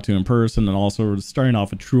people to talk to in person, and also starting off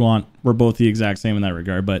with Truant, we're both the exact same in that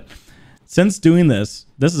regard. But since doing this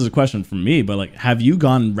is a question from me, but like, have you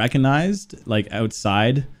gotten recognized like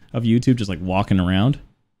outside of YouTube, just like walking around?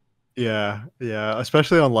 Yeah,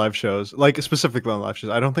 especially on live shows, like specifically on live shows.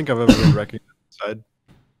 I don't think I've ever been recognized outside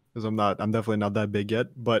because I'm definitely not that big yet.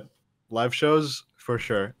 But live shows for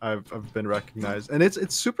sure, I've been recognized, and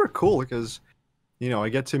it's super cool because, you know, I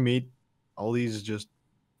get to meet all these just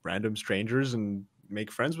random strangers and make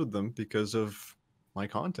friends with them because of my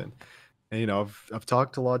content. And you know, I've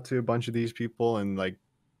talked a lot to a bunch of these people, and like,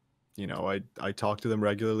 you know, I talk to them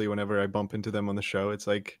regularly whenever I bump into them on the show. It's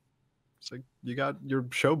like you got your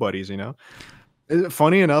show buddies, you know.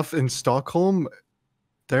 Funny enough, in Stockholm,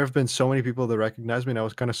 there have been so many people that recognize me, and I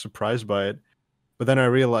was kind of surprised by it. But then I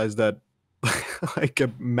realized that like a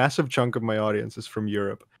massive chunk of my audience is from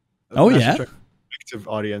Europe. Oh yeah, active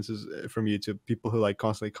audiences from YouTube, people who like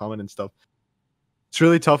constantly comment and stuff. It's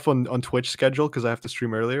really tough on Twitch schedule because I have to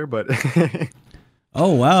stream earlier, but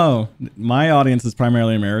oh wow, my audience is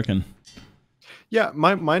primarily American. Yeah,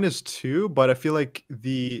 mine is too, but I feel like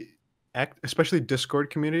especially Discord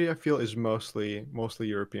community, I feel is mostly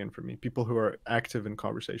European for me. People who are active in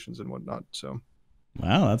conversations and whatnot. So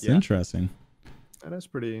wow, that's interesting. That is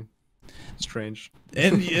pretty strange.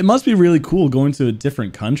 And it must be really cool going to a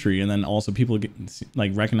different country and then also people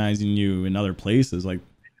like recognizing you in other places. Like,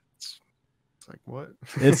 it's like what?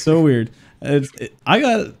 It's so weird. I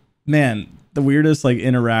got, man, the weirdest like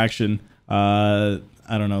interaction. I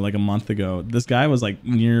don't know, like a month ago. This guy was like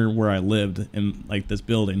near where I lived in like this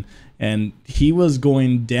building, and he was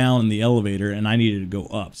going down in the elevator, and I needed to go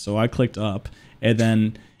up. So I clicked up, and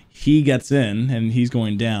then he gets in, and he's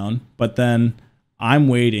going down, but then I'm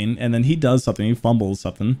waiting, and then he does something. He fumbles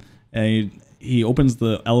something, and he opens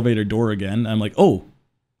the elevator door again. I'm like, oh,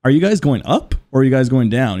 are you guys going up or are you guys going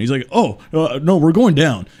down? He's like, oh, no, we're going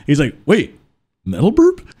down. He's like, wait,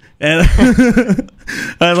 METALBIRB? And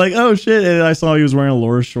I'm like, oh shit. And I saw he was wearing a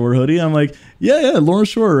Laura Shore hoodie. I'm like, yeah, Laura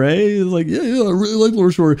Shore, right? He's like, yeah, I really like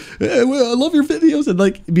Laura Shore. Hey, I love your videos. And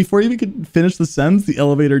like, before he even could finish the sentence, the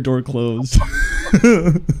elevator door closed.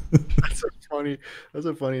 That's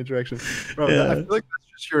a funny interaction. Bro, yeah. I feel like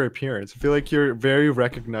that's just your appearance. I feel like you're very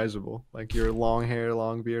recognizable. Like your long hair,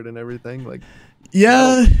 long beard and everything. Like,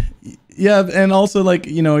 yeah. And also like,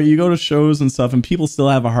 you know, you go to shows and stuff and people still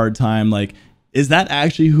have a hard time. Like, is that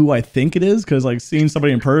actually who I think it is? Because like seeing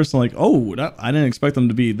somebody in person, like, oh, I didn't expect them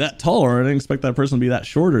to be that tall, or I didn't expect that person to be that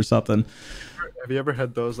short or something. Have you ever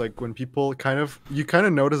had those, like when people you kind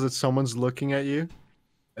of notice that someone's looking at you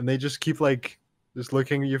and they just keep like just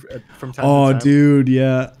looking at you from time to time? Oh, dude,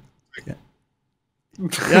 yeah. Yeah,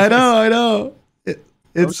 I know.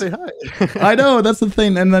 Don't say hi. I know, that's the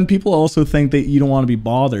thing. And then people also think that you don't want to be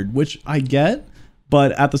bothered, which I get.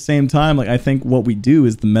 But at the same time, like I think what we do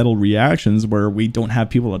is the metal reactions where we don't have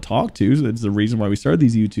people to talk to. So it's the reason why we started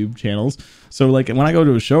these YouTube channels. So like when I go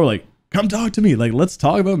to a show, like come talk to me. Like let's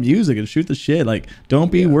talk about music and shoot the shit. Like don't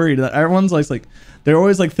be worried. Everyone's like they're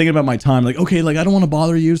always like thinking about my time. Like okay, like I don't want to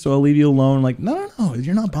bother you, so I'll leave you alone. Like no,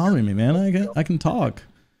 you're not bothering me, man. I can talk.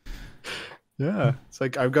 Yeah, it's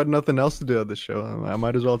like I've got nothing else to do at the show. I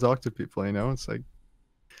might as well talk to people. You know, it's like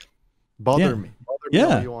bother me all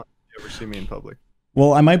you want. If you ever see me in public.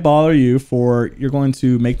 Well, I might bother you you're going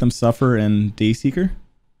to Make Them Suffer and Dayseeker?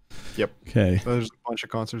 Yep. Okay. There's a bunch of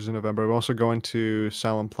concerts in November. I'm also going to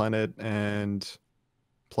Silent Planet and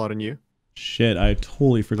Plotting You. Shit, I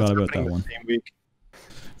totally forgot That's about that happening one. the same week.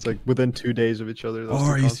 It's like within 2 days of each other. Oh,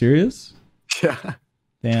 are you serious? Yeah.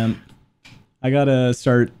 Damn. I gotta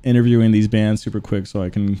start interviewing these bands super quick so I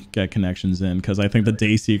can get connections in, because I think the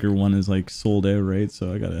Dayseeker one is like sold out, right?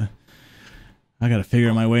 So I gotta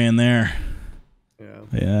figure my way in there.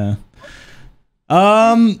 Yeah.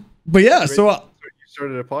 But yeah, so you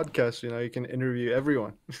started a podcast, you can interview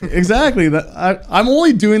everyone. exactly. I'm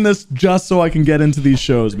only doing this just so I can get into these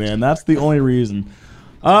shows, man. That's the only reason.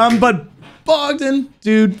 But Bogdan,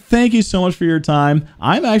 dude, thank you so much for your time.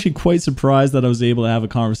 I'm actually quite surprised that I was able to have a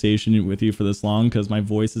conversation with you for this long, because my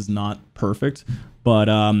voice is not perfect. But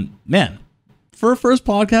man, for a first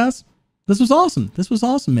podcast, this was awesome. This was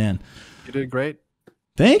awesome, man. You did great.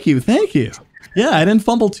 Thank you. Yeah, I didn't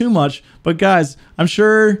fumble too much. But guys, I'm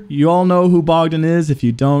sure you all know who Bogdan is. If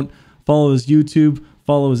you don't, follow his YouTube,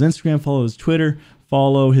 follow his Instagram, follow his Twitter,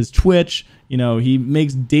 follow his Twitch. He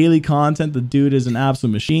makes daily content. The dude is an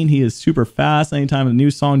absolute machine. He is super fast. Anytime a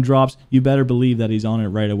new song drops, you better believe that he's on it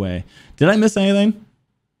right away. Did I miss anything?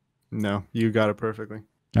 No, you got it perfectly.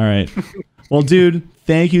 All right. Well, dude,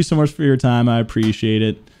 thank you so much for your time. I appreciate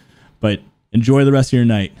it. But enjoy the rest of your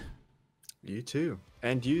night. You too.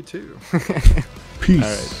 And you too. Peace. All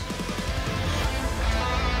right.